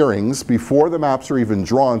 4 hearings before the maps are even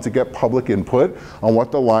drawn to get public input on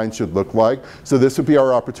what the line should look like. So this would be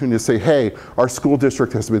our opportunity to say, hey, our school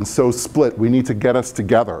district has been so split, we need to get us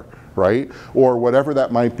together, right? Or whatever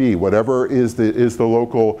that might be, whatever is the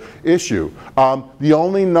local issue. The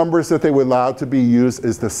only numbers that they were allowed to be used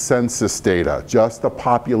is the census data, just the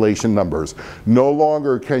population numbers. No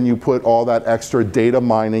longer can you put all that extra data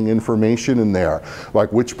mining information in there,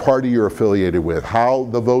 like which party you're affiliated with, how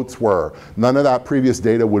the votes were. None of that previous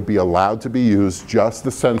data would be allowed to be used, just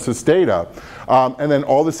the census data. And then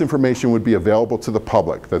all this information would be available to the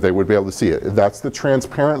public, that they would be able to see it. That's the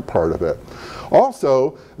transparent part of it.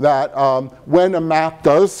 Also, that when a map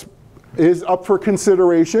is up for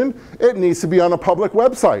consideration, it needs to be on a public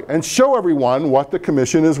website and show everyone what the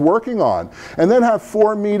commission is working on. And then have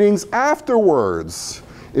 4 meetings afterwards.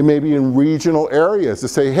 It may be in regional areas to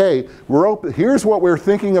say, hey, we're open, here's what we're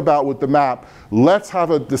thinking about with the map. Let's have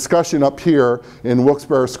a discussion up here in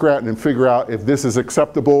Wilkes-Barre, Scranton and figure out if this is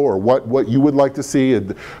acceptable or what you would like to see.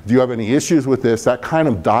 Do you have any issues with this? That kind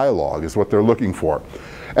of dialogue is what they're looking for.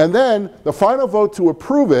 And then the final vote to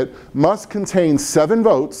approve it must contain 7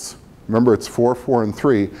 votes. Remember, it's 4, 4, and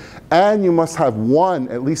 3. And you must have 1,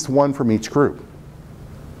 at least 1 from each group.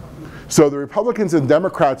 So the Republicans and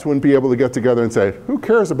Democrats wouldn't be able to get together and say, who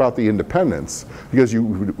cares about the independents? Because you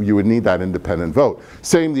would need that independent vote.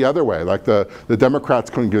 Same the other way, like the Democrats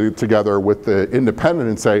couldn't get together with the independent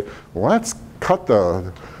and say, well, let's cut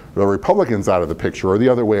the Republicans out of the picture, or the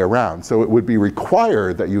other way around. So it would be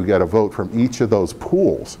required that you get a vote from each of those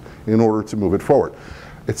pools in order to move it forward.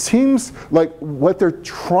 It seems like what they're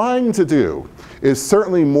trying to do is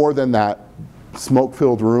certainly more than that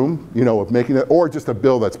smoke-filled room, you know, of making it, or just a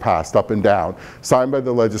bill that's passed up and down, signed by the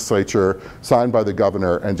legislature, signed by the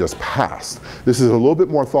governor, and just passed. This is a little bit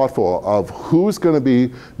more thoughtful of who's going to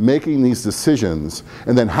be making these decisions,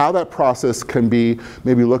 and then how that process can be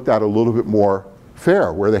maybe looked at a little bit more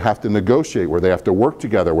fair, where they have to negotiate, where they have to work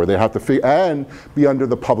together, where they have to and be under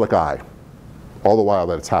the public eye, all the while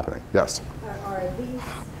that it's happening. Yes? Are these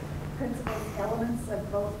principal elements of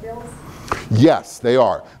both bills? Yes, they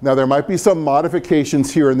are. Now there might be some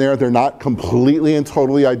modifications here and there. They're not completely and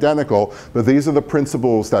totally identical, but these are the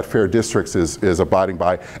principles that Fair Districts is abiding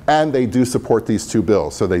by, and they do support these two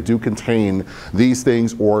bills. So they do contain these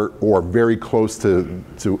things or very close to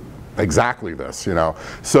exactly this, you know.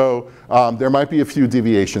 So there might be a few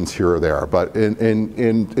deviations here or there, but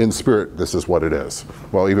in spirit, this is what it is.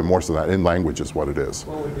 Well, even more so than that, in language is what it is.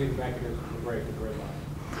 What would be the mechanism to break the gridlock?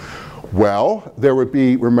 Well, there would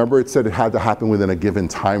be, remember it said it had to happen within a given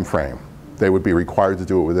time frame. They would be required to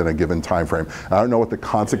do it within a given time frame. I don't know what the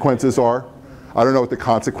consequences are. I don't know what the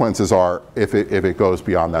consequences are if it goes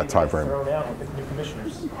beyond that time frame. Thrown out with the new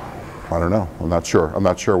commissioners. I don't know. I'm not sure. I'm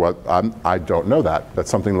not sure what. I don't know that.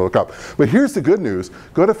 That's something to look up. But here's the good news.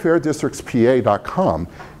 Go to fairdistrictspa.com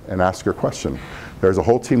and ask your question. There's a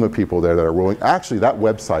whole team of people there that are willing. Actually, that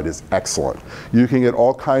website is excellent. You can get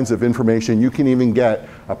all kinds of information. You can even get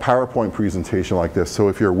a PowerPoint presentation like this. So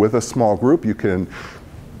if you're with a small group, you can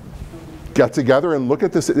get together and look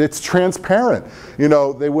at this. It's transparent. You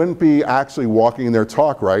know, they wouldn't be actually walking their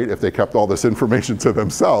talk, right, if they kept all this information to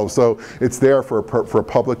themselves. So it's there for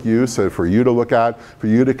public use, and for you to look at, for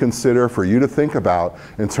you to consider, for you to think about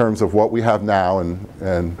in terms of what we have now and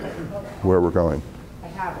where we're going. I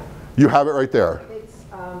have it. You have it right there.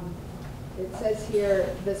 It says here,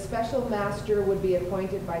 the special master would be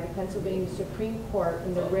appointed by the Pennsylvania Supreme Court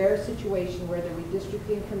in the rare situation where the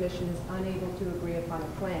redistricting commission is unable to agree upon a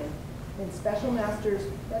plan. And special masters,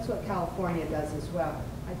 that's what California does as well.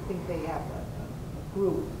 I think they have a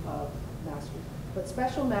group of masters. But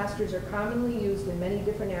special masters are commonly used in many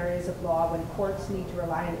different areas of law when courts need to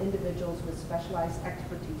rely on individuals with specialized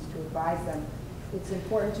expertise to advise them. It's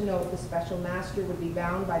important to note the special master would be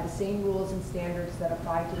bound by the same rules and standards that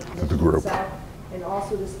apply to the commission itself, and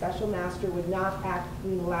also the special master would not act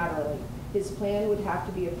unilaterally. His plan would have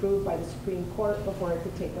to be approved by the Supreme Court before it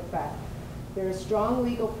could take effect. There is strong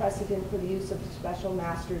legal precedent for the use of special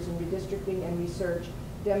masters in redistricting and research,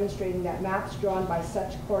 demonstrating that maps drawn by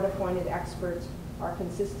such court-appointed experts are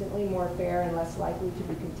consistently more fair and less likely to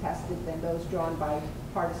be contested than those drawn by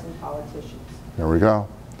partisan politicians. There we go.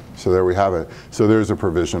 So there we have it. So there's a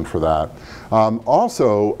provision for that.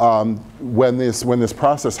 Also, when this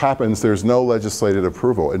process happens, there's no legislative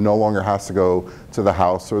approval. It no longer has to go to the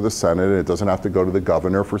House or the Senate. It doesn't have to go to the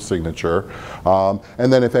governor for signature.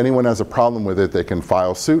 And then if anyone has a problem with it, they can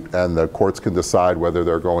file suit, and the courts can decide whether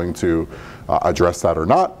they're going to address that or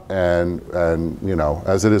not. And you know,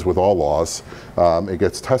 as it is with all laws, it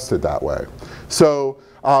gets tested that way. So.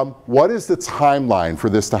 What is the timeline for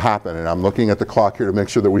this to happen? And I'm looking at the clock here to make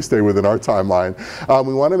sure that we stay within our timeline.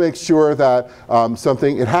 We want to make sure that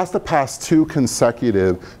it has to pass 2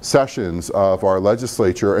 consecutive sessions of our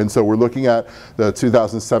legislature. And so we're looking at the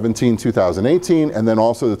 2017-2018 and then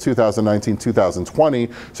also the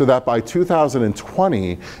 2019-2020, so that by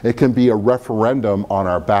 2020 it can be a referendum on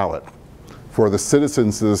our ballot for the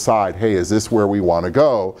citizens to decide, hey, is this where we want to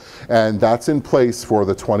go? And that's in place for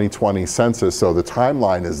the 2020 census, so the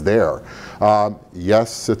timeline is there.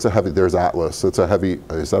 Yes, it's a heavy, there's Atlas. It's a heavy,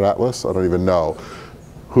 is that Atlas? I don't even know.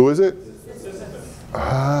 Who is it?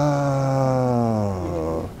 Oh,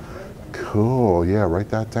 cool, yeah, write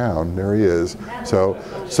that down. There he is. So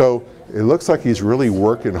it looks like he's really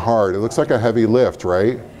working hard. It looks like a heavy lift,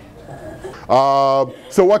 right?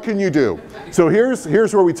 So what can you do? So here's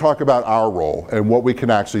where we talk about our role and what we can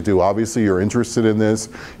actually do. Obviously, you're interested in this.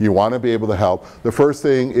 You want to be able to help. The first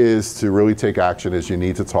thing is to really take action is you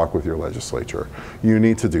need to talk with your legislature. You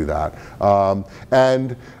need to do that. Go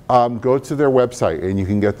to their website and you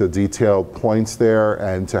can get the detailed points there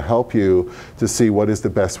and to help you to see what is the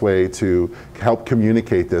best way to help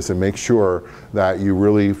communicate this and make sure that you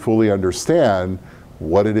really fully understand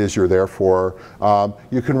what it is you're there for.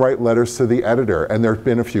 You can write letters to the editor, and there have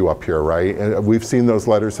been a few up here, right? And we've seen those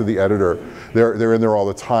letters to the editor. They're in there all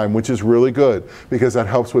the time, which is really good because that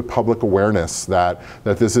helps with public awareness that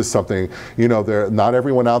this is something, you know, not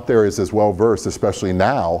everyone out there is as well versed, especially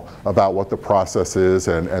now, about what the process is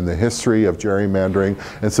and the history of gerrymandering.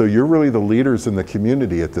 And so you're really the leaders in the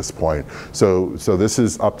community at this point. So this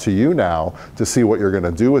is up to you now to see what you're going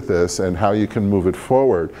to do with this and how you can move it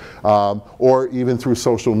forward, or even through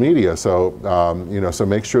social media. So you know, so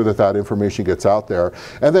make sure that information gets out there,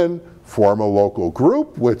 and then form a local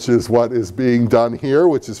group, which is what is being done here,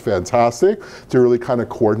 which is fantastic, to really kind of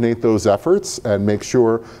coordinate those efforts and make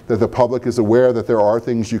sure that the public is aware that there are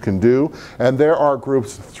things you can do. And there are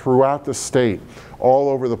groups throughout the state, all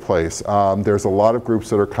over the place. There's a lot of groups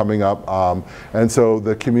that are coming up, and so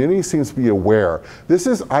the community seems to be aware. This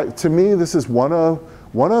is, to me, this is one of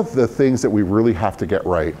the things that we really have to get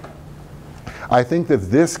right. I think that if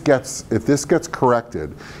this gets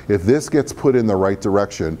corrected, if this gets put in the right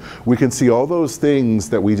direction, we can see all those things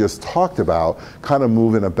that we just talked about kind of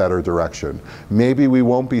move in a better direction. Maybe we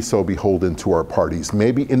won't be so beholden to our parties.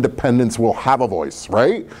 Maybe independents will have a voice,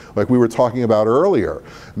 right? Like we were talking about earlier.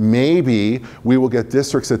 Maybe we will get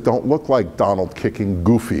districts that don't look like Donald kicking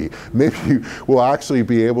Goofy. Maybe we'll actually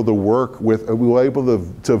be able to work with, we'll be able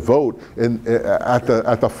to vote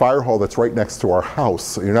at the fire hall that's right next to our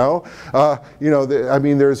house, you know? You know, I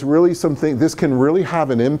mean, there's really something, this can really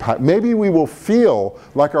have an impact. Maybe we will feel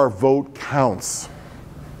like our vote counts.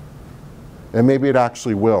 And maybe it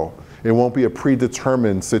actually will. It won't be a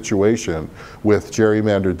predetermined situation with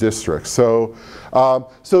gerrymandered districts. So,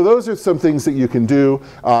 so those are some things that you can do,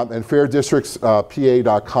 and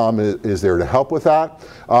fairdistrictspa.com is there to help with that.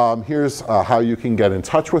 Here's how you can get in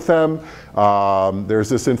touch with them. There's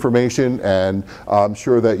this information, and I'm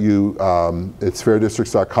sure that it's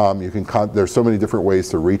fairdistricts.com. You can there's so many different ways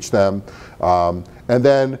to reach them. And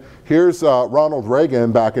then here's Ronald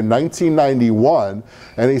Reagan back in 1991,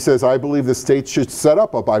 and he says, I believe the state should set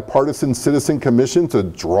up a bipartisan citizen commission to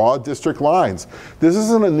draw district lines. This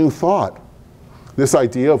isn't a new thought. This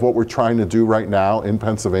idea of what we're trying to do right now in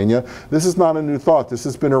Pennsylvania, this is not a new thought. This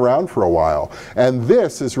has been around for a while. And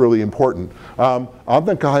this is really important. I'm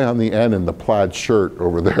the guy on the end in the plaid shirt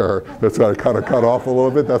over there that's got to kind of cut off a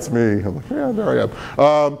little bit. That's me. I'm like, yeah, there I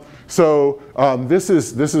am. So this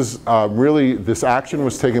is really, this action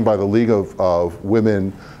was taken by the League of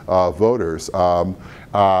Women Voters.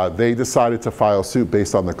 They decided to file suit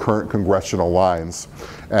based on the current congressional lines.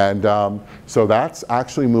 And so that's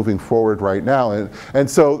actually moving forward right now. And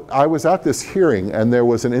so I was at this hearing, and there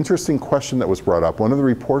was an interesting question that was brought up. One of the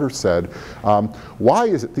reporters said, why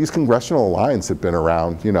is it these congressional lines have been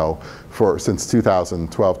around, you know, since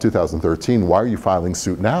 2012, 2013, why are you filing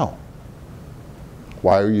suit now?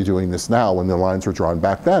 Why are you doing this now when the lines were drawn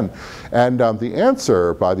back then? And the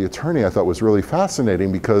answer by the attorney I thought was really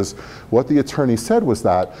fascinating, because what the attorney said was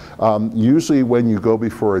that usually when you go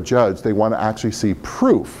before a judge, they want to actually see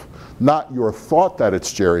proof, not your thought that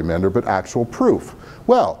it's gerrymandered, but actual proof.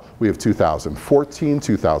 Well, we have 2014,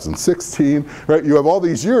 2016, right? You have all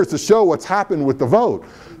these years to show what's happened with the vote.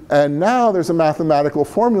 And now there's a mathematical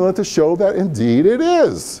formula to show that indeed it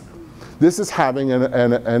is. This is having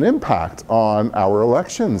an impact on our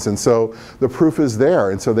elections, and so the proof is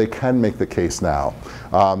there, and so they can make the case now.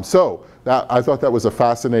 So I thought that was a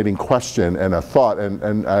fascinating question and a thought,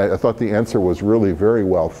 and I thought the answer was really very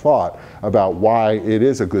well thought about why it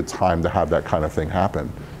is a good time to have that kind of thing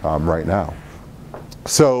happen right now.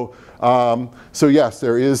 So, so yes,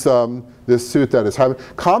 there is this suit that is having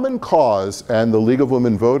Common Cause and the League of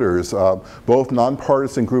Women Voters, both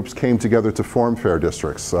nonpartisan groups came together to form Fair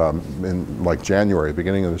Districts in like January,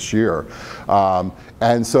 beginning of this year.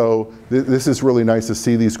 And so this is really nice to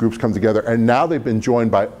see these groups come together, and now they've been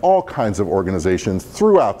joined by all kinds of organizations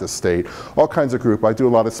throughout the state, all kinds of groups. I do a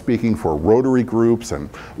lot of speaking for Rotary groups and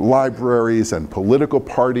libraries and political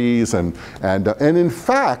parties, and in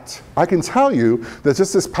fact, I can tell you that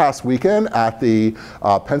just this past weekend at the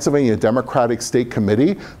Pennsylvania Democratic State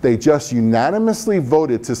Committee, they just unanimously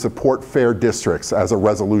voted to support Fair Districts as a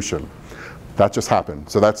resolution. That just happened,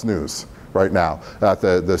 so that's news right now.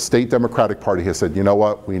 The state Democratic Party has said, you know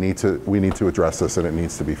what, we need to address this, and it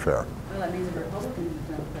needs to be fair. Well, that means the Republican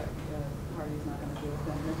Democratic Party's not going to do it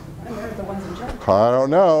then. And they're the ones in charge. I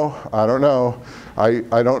don't know.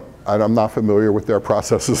 I'm not familiar with their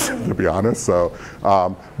processes, to be honest. So,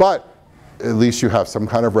 but at least you have some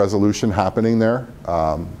kind of resolution happening there.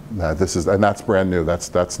 And that's brand new.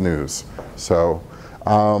 That's news. So.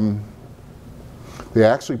 They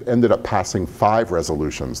actually ended up passing 5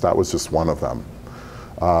 resolutions. That was just one of them.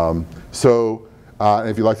 So And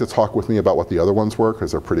if you'd like to talk with me about what the other ones were,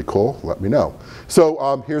 because they're pretty cool, let me know.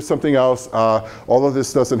 So here's something else. All of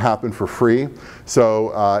this doesn't happen for free.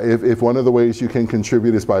 So if one of the ways you can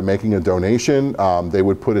contribute is by making a donation, they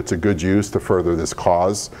would put it to good use to further this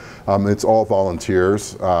cause. It's all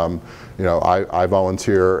volunteers. You know, I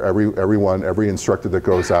volunteer, every instructor that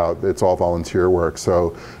goes out, it's all volunteer work.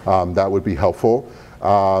 So that would be helpful.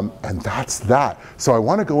 And that's that. So I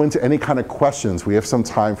want to go into any kind of questions. We have some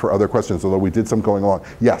time for other questions, although we did some going along.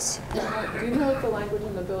 Yes? Do you know if the language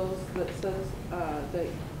in the bills that says that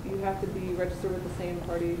you have to be registered with the same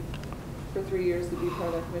party for 3 years to be part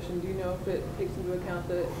of that commission, do you know if it takes into account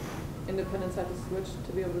that independents have to switch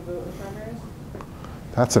to be able to vote in the primaries?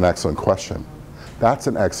 That's an excellent question. That's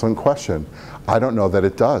an excellent question. I don't know that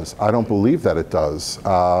it does. I don't believe that it does.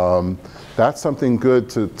 That's something good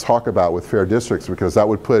to talk about with fair districts, because that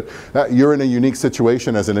would put, you're in a unique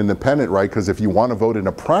situation as an independent, right? Because if you want to vote in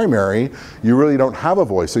a primary, you really don't have a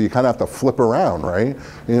voice. So you kind of have to flip around, right?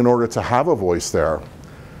 In order to have a voice there.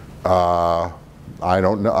 I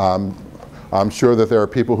don't know. I'm sure that there are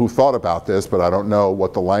people who thought about this, but I don't know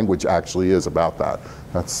what the language actually is about that.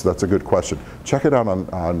 That's a good question. Check it out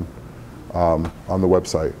on the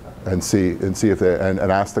website and see if they, and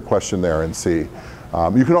ask the question there and see.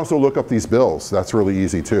 You can also look up these bills. That's really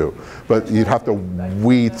easy too. But you'd have to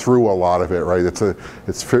weed through a lot of it, right?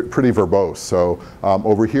 It's pretty verbose. So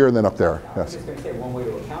over here and then up there. Yes. I was just going to say one way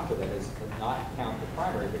to account for that is to not count the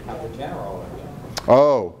primary, but count the general election.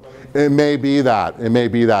 Oh, it may be that. It may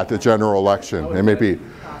be that, the general election. It may be.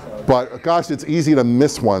 But gosh, it's easy to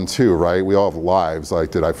miss one too, right? We all have lives.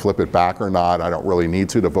 Like, did I flip it back or not? I don't really need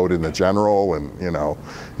to vote in the general, and you know,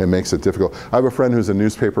 it makes it difficult. I have a friend who's a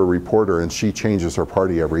newspaper reporter, and she changes her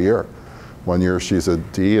party every year. One year she's a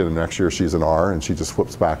D, and the next year she's an R, and she just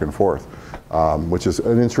flips back and forth, which is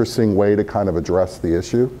an interesting way to kind of address the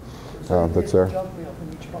issue that's there.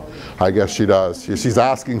 I guess she does. She's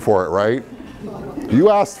asking for it, right?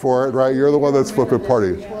 You asked for it, right? You're the one that's flipping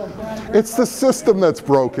parties. It's the system that's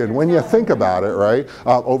broken when you think about it, right?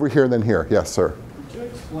 Over here and then here. Yes, sir. Could you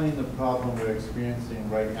explain the problem we're experiencing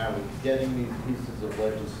right now with getting these pieces of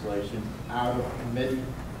legislation out of committee?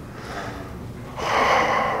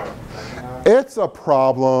 It's a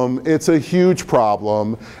problem. It's a huge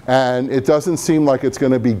problem, and it doesn't seem like it's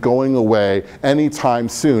going to be going away anytime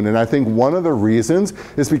soon. And I think one of the reasons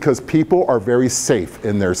is because people are very safe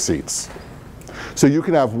in their seats. So you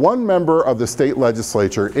can have one member of the state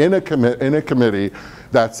legislature in a committee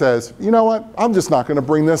that says, you know what, I'm just not going to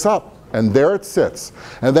bring this up. And there it sits.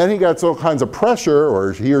 And then he gets all kinds of pressure,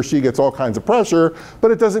 or he or she gets all kinds of pressure,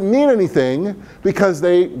 but it doesn't mean anything because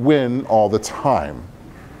they win all the time.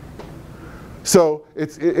 So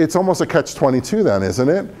it's almost a catch-22 then, isn't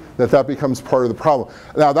it? That becomes part of the problem.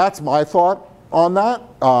 Now that's my thought on that.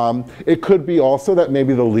 It could be also that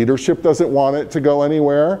maybe the leadership doesn't want it to go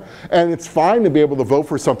anywhere, and it's fine to be able to vote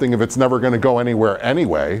for something if it's never going to go anywhere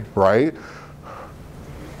anyway, right?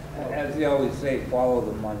 As they always say, follow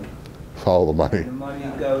the money. Follow the money. The money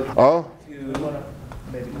goes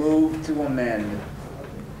to move to amend.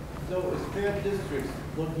 So is fair districts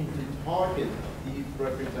looking to target these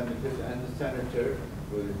representatives and the senator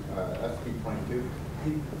with SB 22,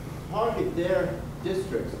 to target their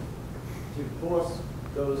districts to force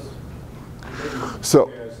those so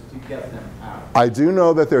to get them out? I do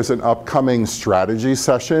know that there's an upcoming strategy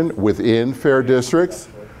session within fair districts.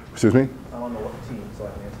 Excuse me? I'm on the team, so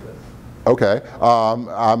I can answer this. Okay.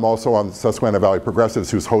 I'm also on Susquehanna Valley Progressives,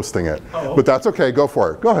 who's hosting it. Oh, okay. But that's okay. Go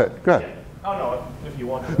for it. Go ahead. Go ahead. Oh, no, if you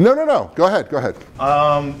want to. No. Go ahead. Go ahead.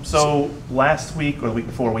 So last week or the week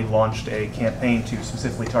before, we launched a campaign to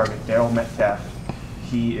specifically target Daryl Metcalf.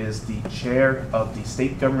 He is the chair of the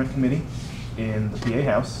State Government Committee in the PA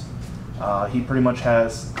House. He pretty much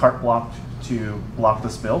has carte blocked to block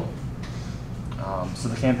this bill. So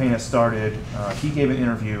the campaign has started. He gave an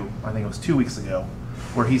interview, I think it was 2 weeks ago,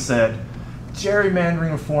 where he said,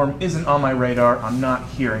 gerrymandering reform isn't on my radar. I'm not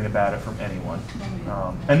hearing about it from anyone.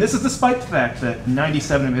 And this is despite the fact that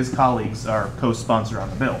 97 of his colleagues are co-sponsor on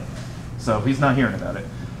the bill. So he's not hearing about it.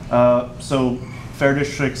 So Fair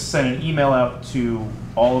Districts sent an email out to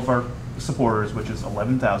all of our supporters, which is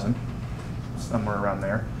 11,000, somewhere around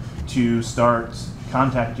there, to start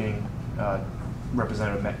contacting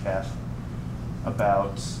Representative Metcalf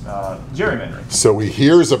about gerrymandering. So he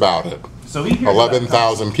hears about it. So he hears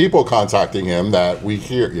 11,000 people contacting him that we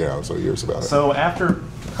hear, so he hears about it. So after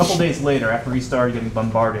a couple days later, after he started getting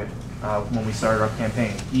bombarded, when we started our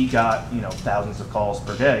campaign, he got thousands of calls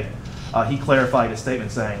per day. He clarified his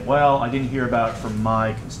statement saying, well, I didn't hear about it from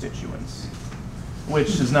my constituents,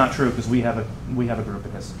 which is not true because we have a group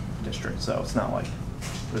in his district, so it's not like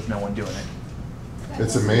there's no one doing it.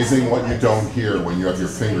 It's amazing what you don't hear when you have your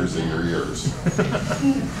fingers in your ears.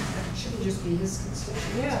 Shouldn't just be his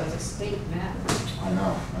constituents, yeah, it's a state matter. I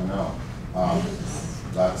know.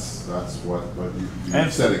 That's what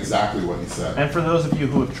you said exactly what you said. And for those of you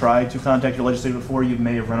who have tried to contact your legislator before, you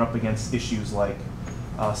may have run up against issues like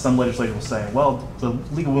some legislators will say, well, the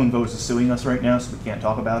League of Women Voters is suing us right now, so we can't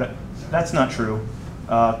talk about it. That's not true.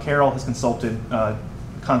 Carol has consulted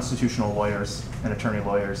constitutional lawyers and attorney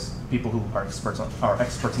lawyers, people who are experts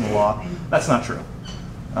in the law. That's not true.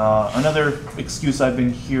 Another excuse I've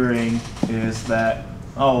been hearing is that,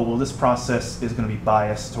 oh, well, this process is going to be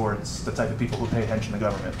biased towards the type of people who pay attention to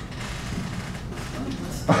government.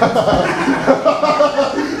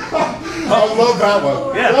 I love that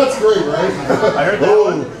one. Yeah. That's great, right? I heard that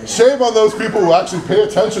one. Shame on those people who actually pay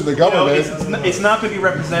attention to government. It's not going to be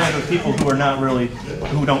representative of people who are not really,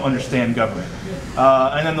 who don't understand government.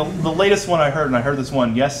 And then the latest one I heard, and I heard this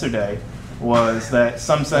one yesterday, was that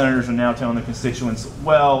some senators are now telling their constituents,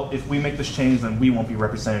 well, if we make this change, then we won't be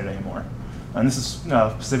represented anymore. And this is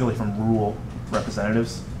specifically from rural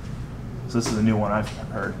representatives. So this is a new one I've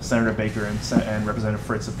heard. Senator Baker and Representative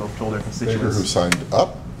Fritz have both told their constituents. Baker who signed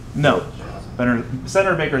up? No.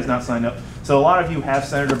 Senator Baker has not signed up. So a lot of you have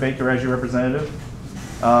Senator Baker as your representative.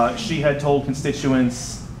 She had told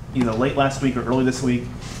constituents either late last week or early this week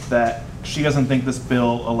that she doesn't think this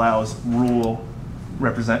bill allows rural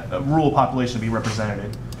population to be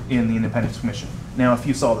represented in the Independence Commission. Now, if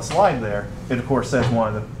you saw the slide there, it of course says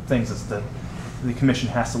one of the things is that the commission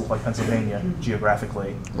has to look like Pennsylvania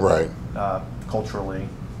geographically, right, culturally,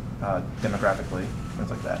 demographically, things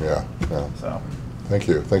like that. Yeah. So, thank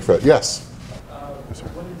you. Thanks for that. Yes.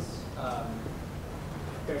 What is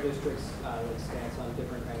Fair District's stance on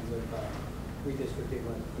different kinds of redistricting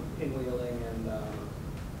in Wheeling and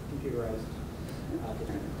computerized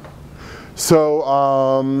districting?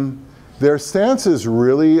 So their stance is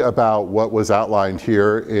really about what was outlined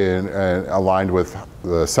here and aligned with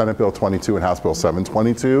the Senate Bill 22 and House Bill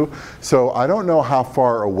 722. So I don't know how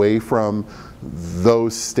far away from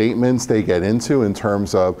those statements they get into in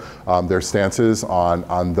terms of their stances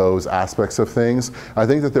on those aspects of things. I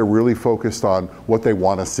think that they're really focused on what they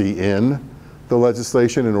want to see in the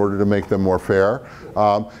legislation in order to make them more fair.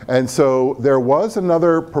 And so there was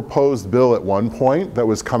another proposed bill at one point that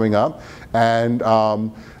was coming up, and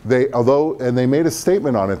they made a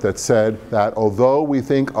statement on it that said that although we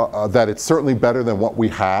think that it's certainly better than what we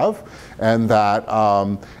have, and that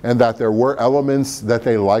there were elements that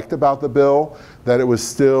they liked about the bill, that it was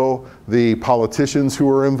still the politicians who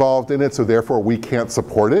were involved in it, so therefore we can't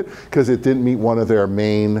support it because it didn't meet one of their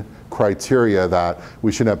main criteria that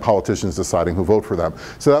we shouldn't have politicians deciding who vote for them.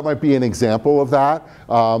 So that might be an example of that.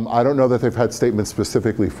 I don't know that they've had statements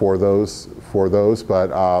specifically for those,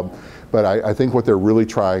 but I think what they're really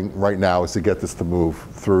trying right now is to get this to move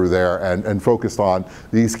through there and focused on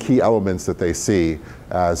these key elements that they see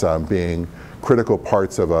as being critical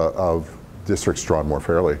parts of districts drawn more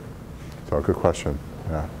fairly. So good question.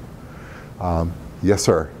 Yeah. Yes,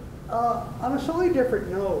 sir. On a slightly different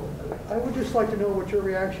note, I would just like to know what your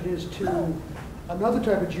reaction is to another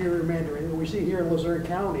type of gerrymandering that we see here in Luzerne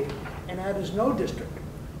County, and that is no district,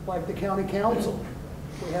 like the county council.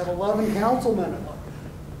 We have 11 councilmen.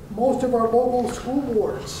 Most of our local school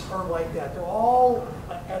boards are like that. They're all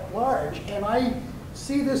at large, and I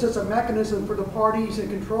see this as a mechanism for the parties in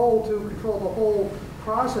control to control the whole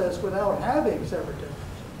process without having separate districts.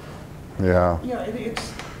 Yeah. Yeah,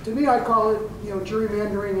 it's, to me, I call it,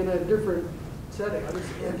 gerrymandering in a different setting.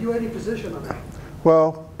 Have you any position on that?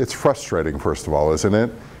 Well, it's frustrating, first of all, isn't it?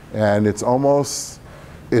 And it's almost,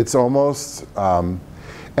 and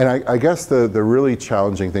I guess the really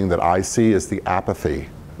challenging thing that I see is the apathy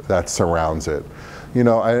that surrounds it. And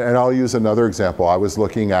I'll use another example. I was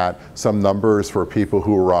looking at some numbers for people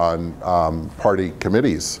who were on party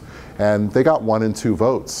committees, and they got 1 and 2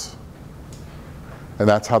 votes. And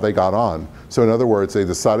that's how they got on. So in other words, they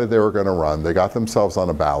decided they were going to run. They got themselves on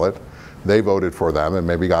a ballot. They voted for them and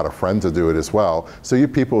maybe got a friend to do it as well. So you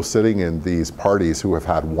people sitting in these parties who have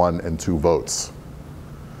had 1 and 2 votes.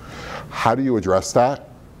 How do you address that?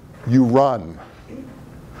 You run.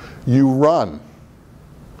 You run.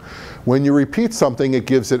 When you repeat something, it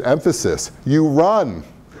gives it emphasis. You run.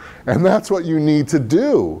 And that's what you need to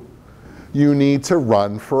do. You need to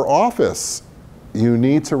run for office. You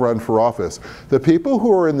need to run for office. The people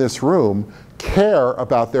who are in this room care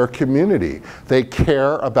about their community. They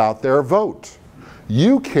care about their vote.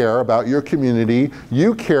 You care about your community.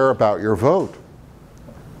 You care about your vote.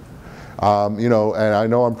 And I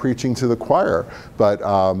know I'm preaching to the choir, but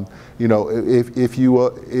if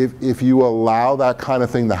you allow that kind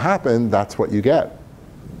of thing to happen, that's what you get.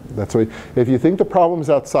 That's what, if you think the problem's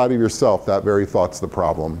outside of yourself, that very thought's the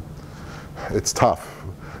problem. It's tough,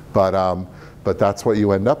 but that's what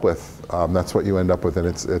you end up with. That's what you end up with, and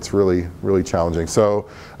it's really, really challenging. So,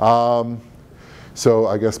 so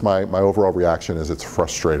I guess my overall reaction is it's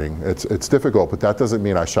frustrating. It's difficult, but that doesn't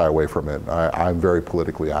mean I shy away from it. I'm very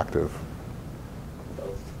politically active.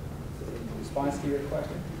 In response to your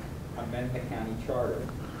question, amend the county charter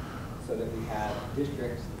so that we have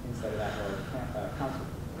districts instead of that council.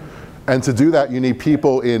 And to do that, you need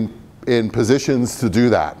people in positions to do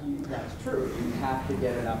that. That's true. You have to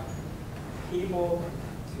get enough people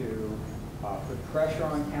to put pressure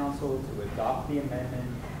on council to adopt the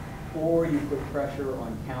amendment, or you put pressure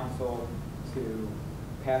on council to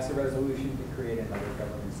pass a resolution to create another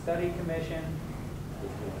government study commission,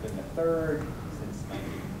 which has been the third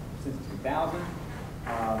since 2000,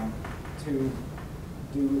 to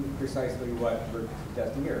do precisely what we're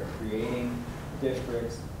suggesting here, creating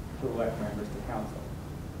districts to elect members to council.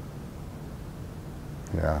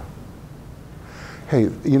 Yeah. Hey,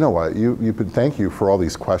 you know what? Thank you for all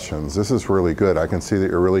these questions. This is really good. I can see that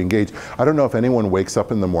you're really engaged. I don't know if anyone wakes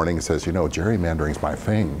up in the morning and says, you know, gerrymandering's my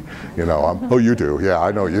thing. You know, oh, you do. Yeah,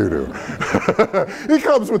 I know you do. It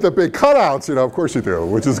comes with the big cutouts, you know, of course you do,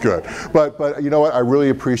 which is good. But you know what? I really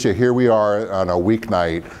appreciate, here we are on a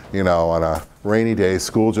weeknight, you know, on a rainy day,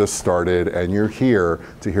 school just started, and you're here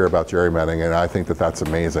to hear about gerrymandering, and I think that that's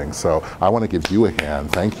amazing. So I want to give you a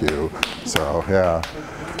hand. Thank you. So, yeah.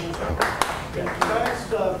 Can I ask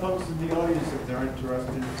folks in the audience if they're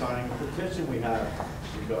interested in signing a petition we have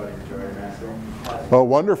regarding gerrymandering? Oh,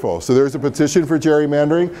 wonderful. So there's a petition for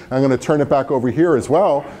gerrymandering. I'm going to turn it back over here as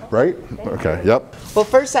well, right? Okay, yep. Well,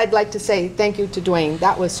 first I'd like to say thank you to Dwayne.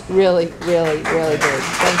 That was really, really, really good.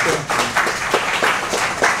 Thank you.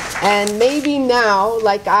 And maybe now,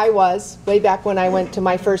 like I was, way back when I went to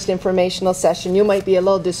my first informational session, you might be a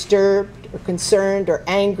little disturbed or concerned or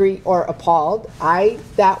angry or appalled.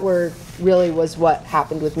 That word really was what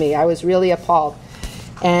happened with me. I was really appalled.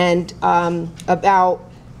 And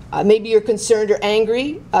maybe you're concerned or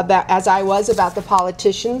angry about, as I was, about the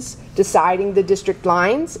politicians deciding the district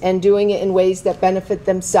lines and doing it in ways that benefit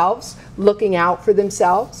themselves, looking out for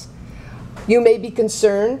themselves. You may be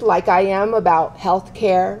concerned, like I am, about health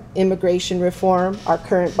care, immigration reform, our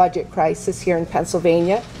current budget crisis here in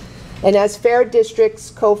Pennsylvania. And as Fair District's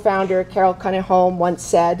co-founder Carol Cunningham once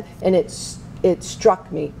said, and it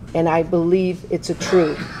struck me, and I believe it's a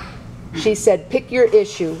truth. She said, pick your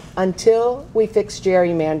issue. Until we fix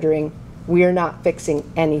gerrymandering, we're not fixing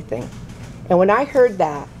anything. And when I heard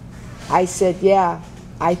that, I said, yeah,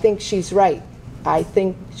 I think she's right. I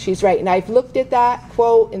think she's right. And I've looked at that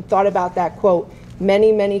quote and thought about that quote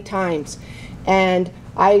many, many times. And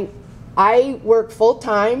I work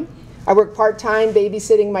full-time. I work part-time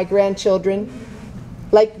babysitting my grandchildren.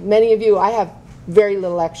 Like many of you, I have very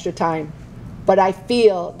little extra time. But I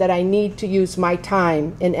feel that I need to use my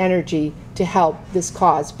time and energy to help this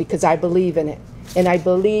cause because I believe in it. And I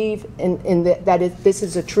believe this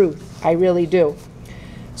is a truth. I really do.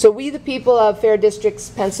 So we, the people of Fair Districts,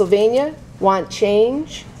 Pennsylvania, want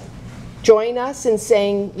change. Join us in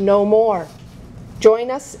saying no more. Join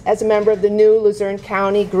us as a member of the new Luzerne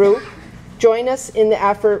County group. Join us in the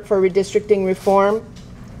effort for redistricting reform.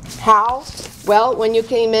 How? Well, when you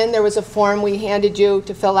came in, there was a form we handed you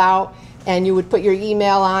to fill out, and you would put your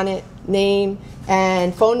email on it, name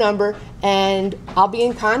and phone number, and I'll be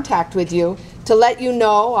in contact with you to let you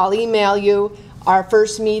know. I'll email you. Our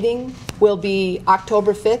first meeting will be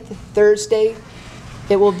October 5th, Thursday.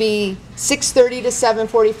 It will be 6:30 to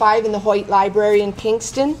 7:45 in the Hoyt Library in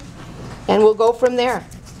Kingston, and we'll go from there.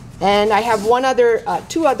 And I have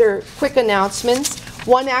two other quick announcements.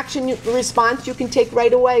 One action response you can take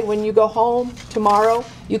right away when you go home tomorrow.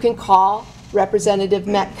 You can call Representative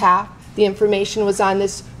Metcalf. The information was on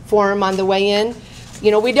this forum on the way in.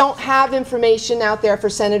 You know, we don't have information out there for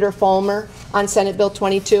Senator Fulmer on Senate Bill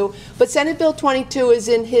 22, but Senate Bill 22 is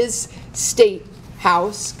in his State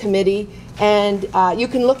House committee, and you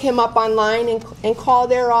can look him up online and call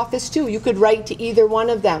their office too. You could write to either one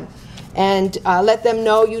of them and let them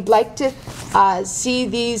know you'd like to see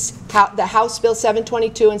the House Bill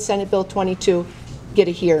 722 and Senate Bill 22 get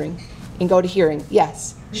a hearing and go to hearing.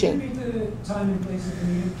 Yes, Shane. Can you repeat the time and place of the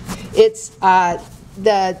meeting? It's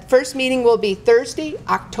the first meeting will be Thursday,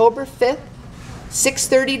 October 5th,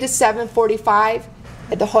 6:30 to 7:45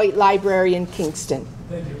 at the Hoyt Library in Kingston.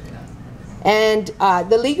 Thank you. And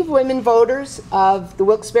the League of Women Voters of the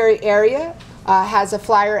Wilkes-Barre area has a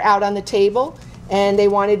flyer out on the table, and they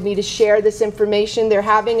wanted me to share this information. They're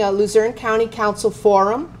having a Luzerne County Council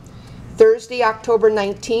Forum Thursday, October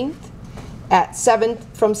 19th at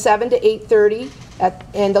from 7 to 8:30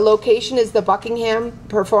 And the location is the Buckingham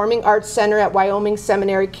Performing Arts Center at Wyoming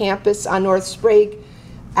Seminary campus on North Sprague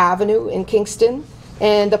Avenue in Kingston.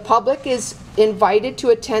 And the public is invited to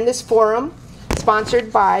attend this forum,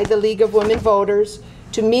 sponsored by the League of Women Voters,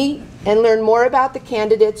 to meet and learn more about the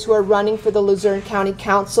candidates who are running for the Luzerne County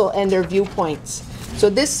Council and their viewpoints. So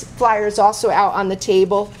this flyer is also out on the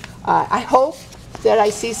table. I hope that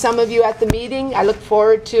I see some of you at the meeting. I look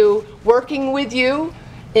forward to working with you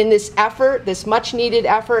in this effort, this much needed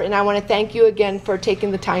effort, and I want to thank you again for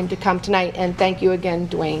taking the time to come tonight, and thank you again,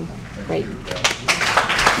 Dwayne. Great.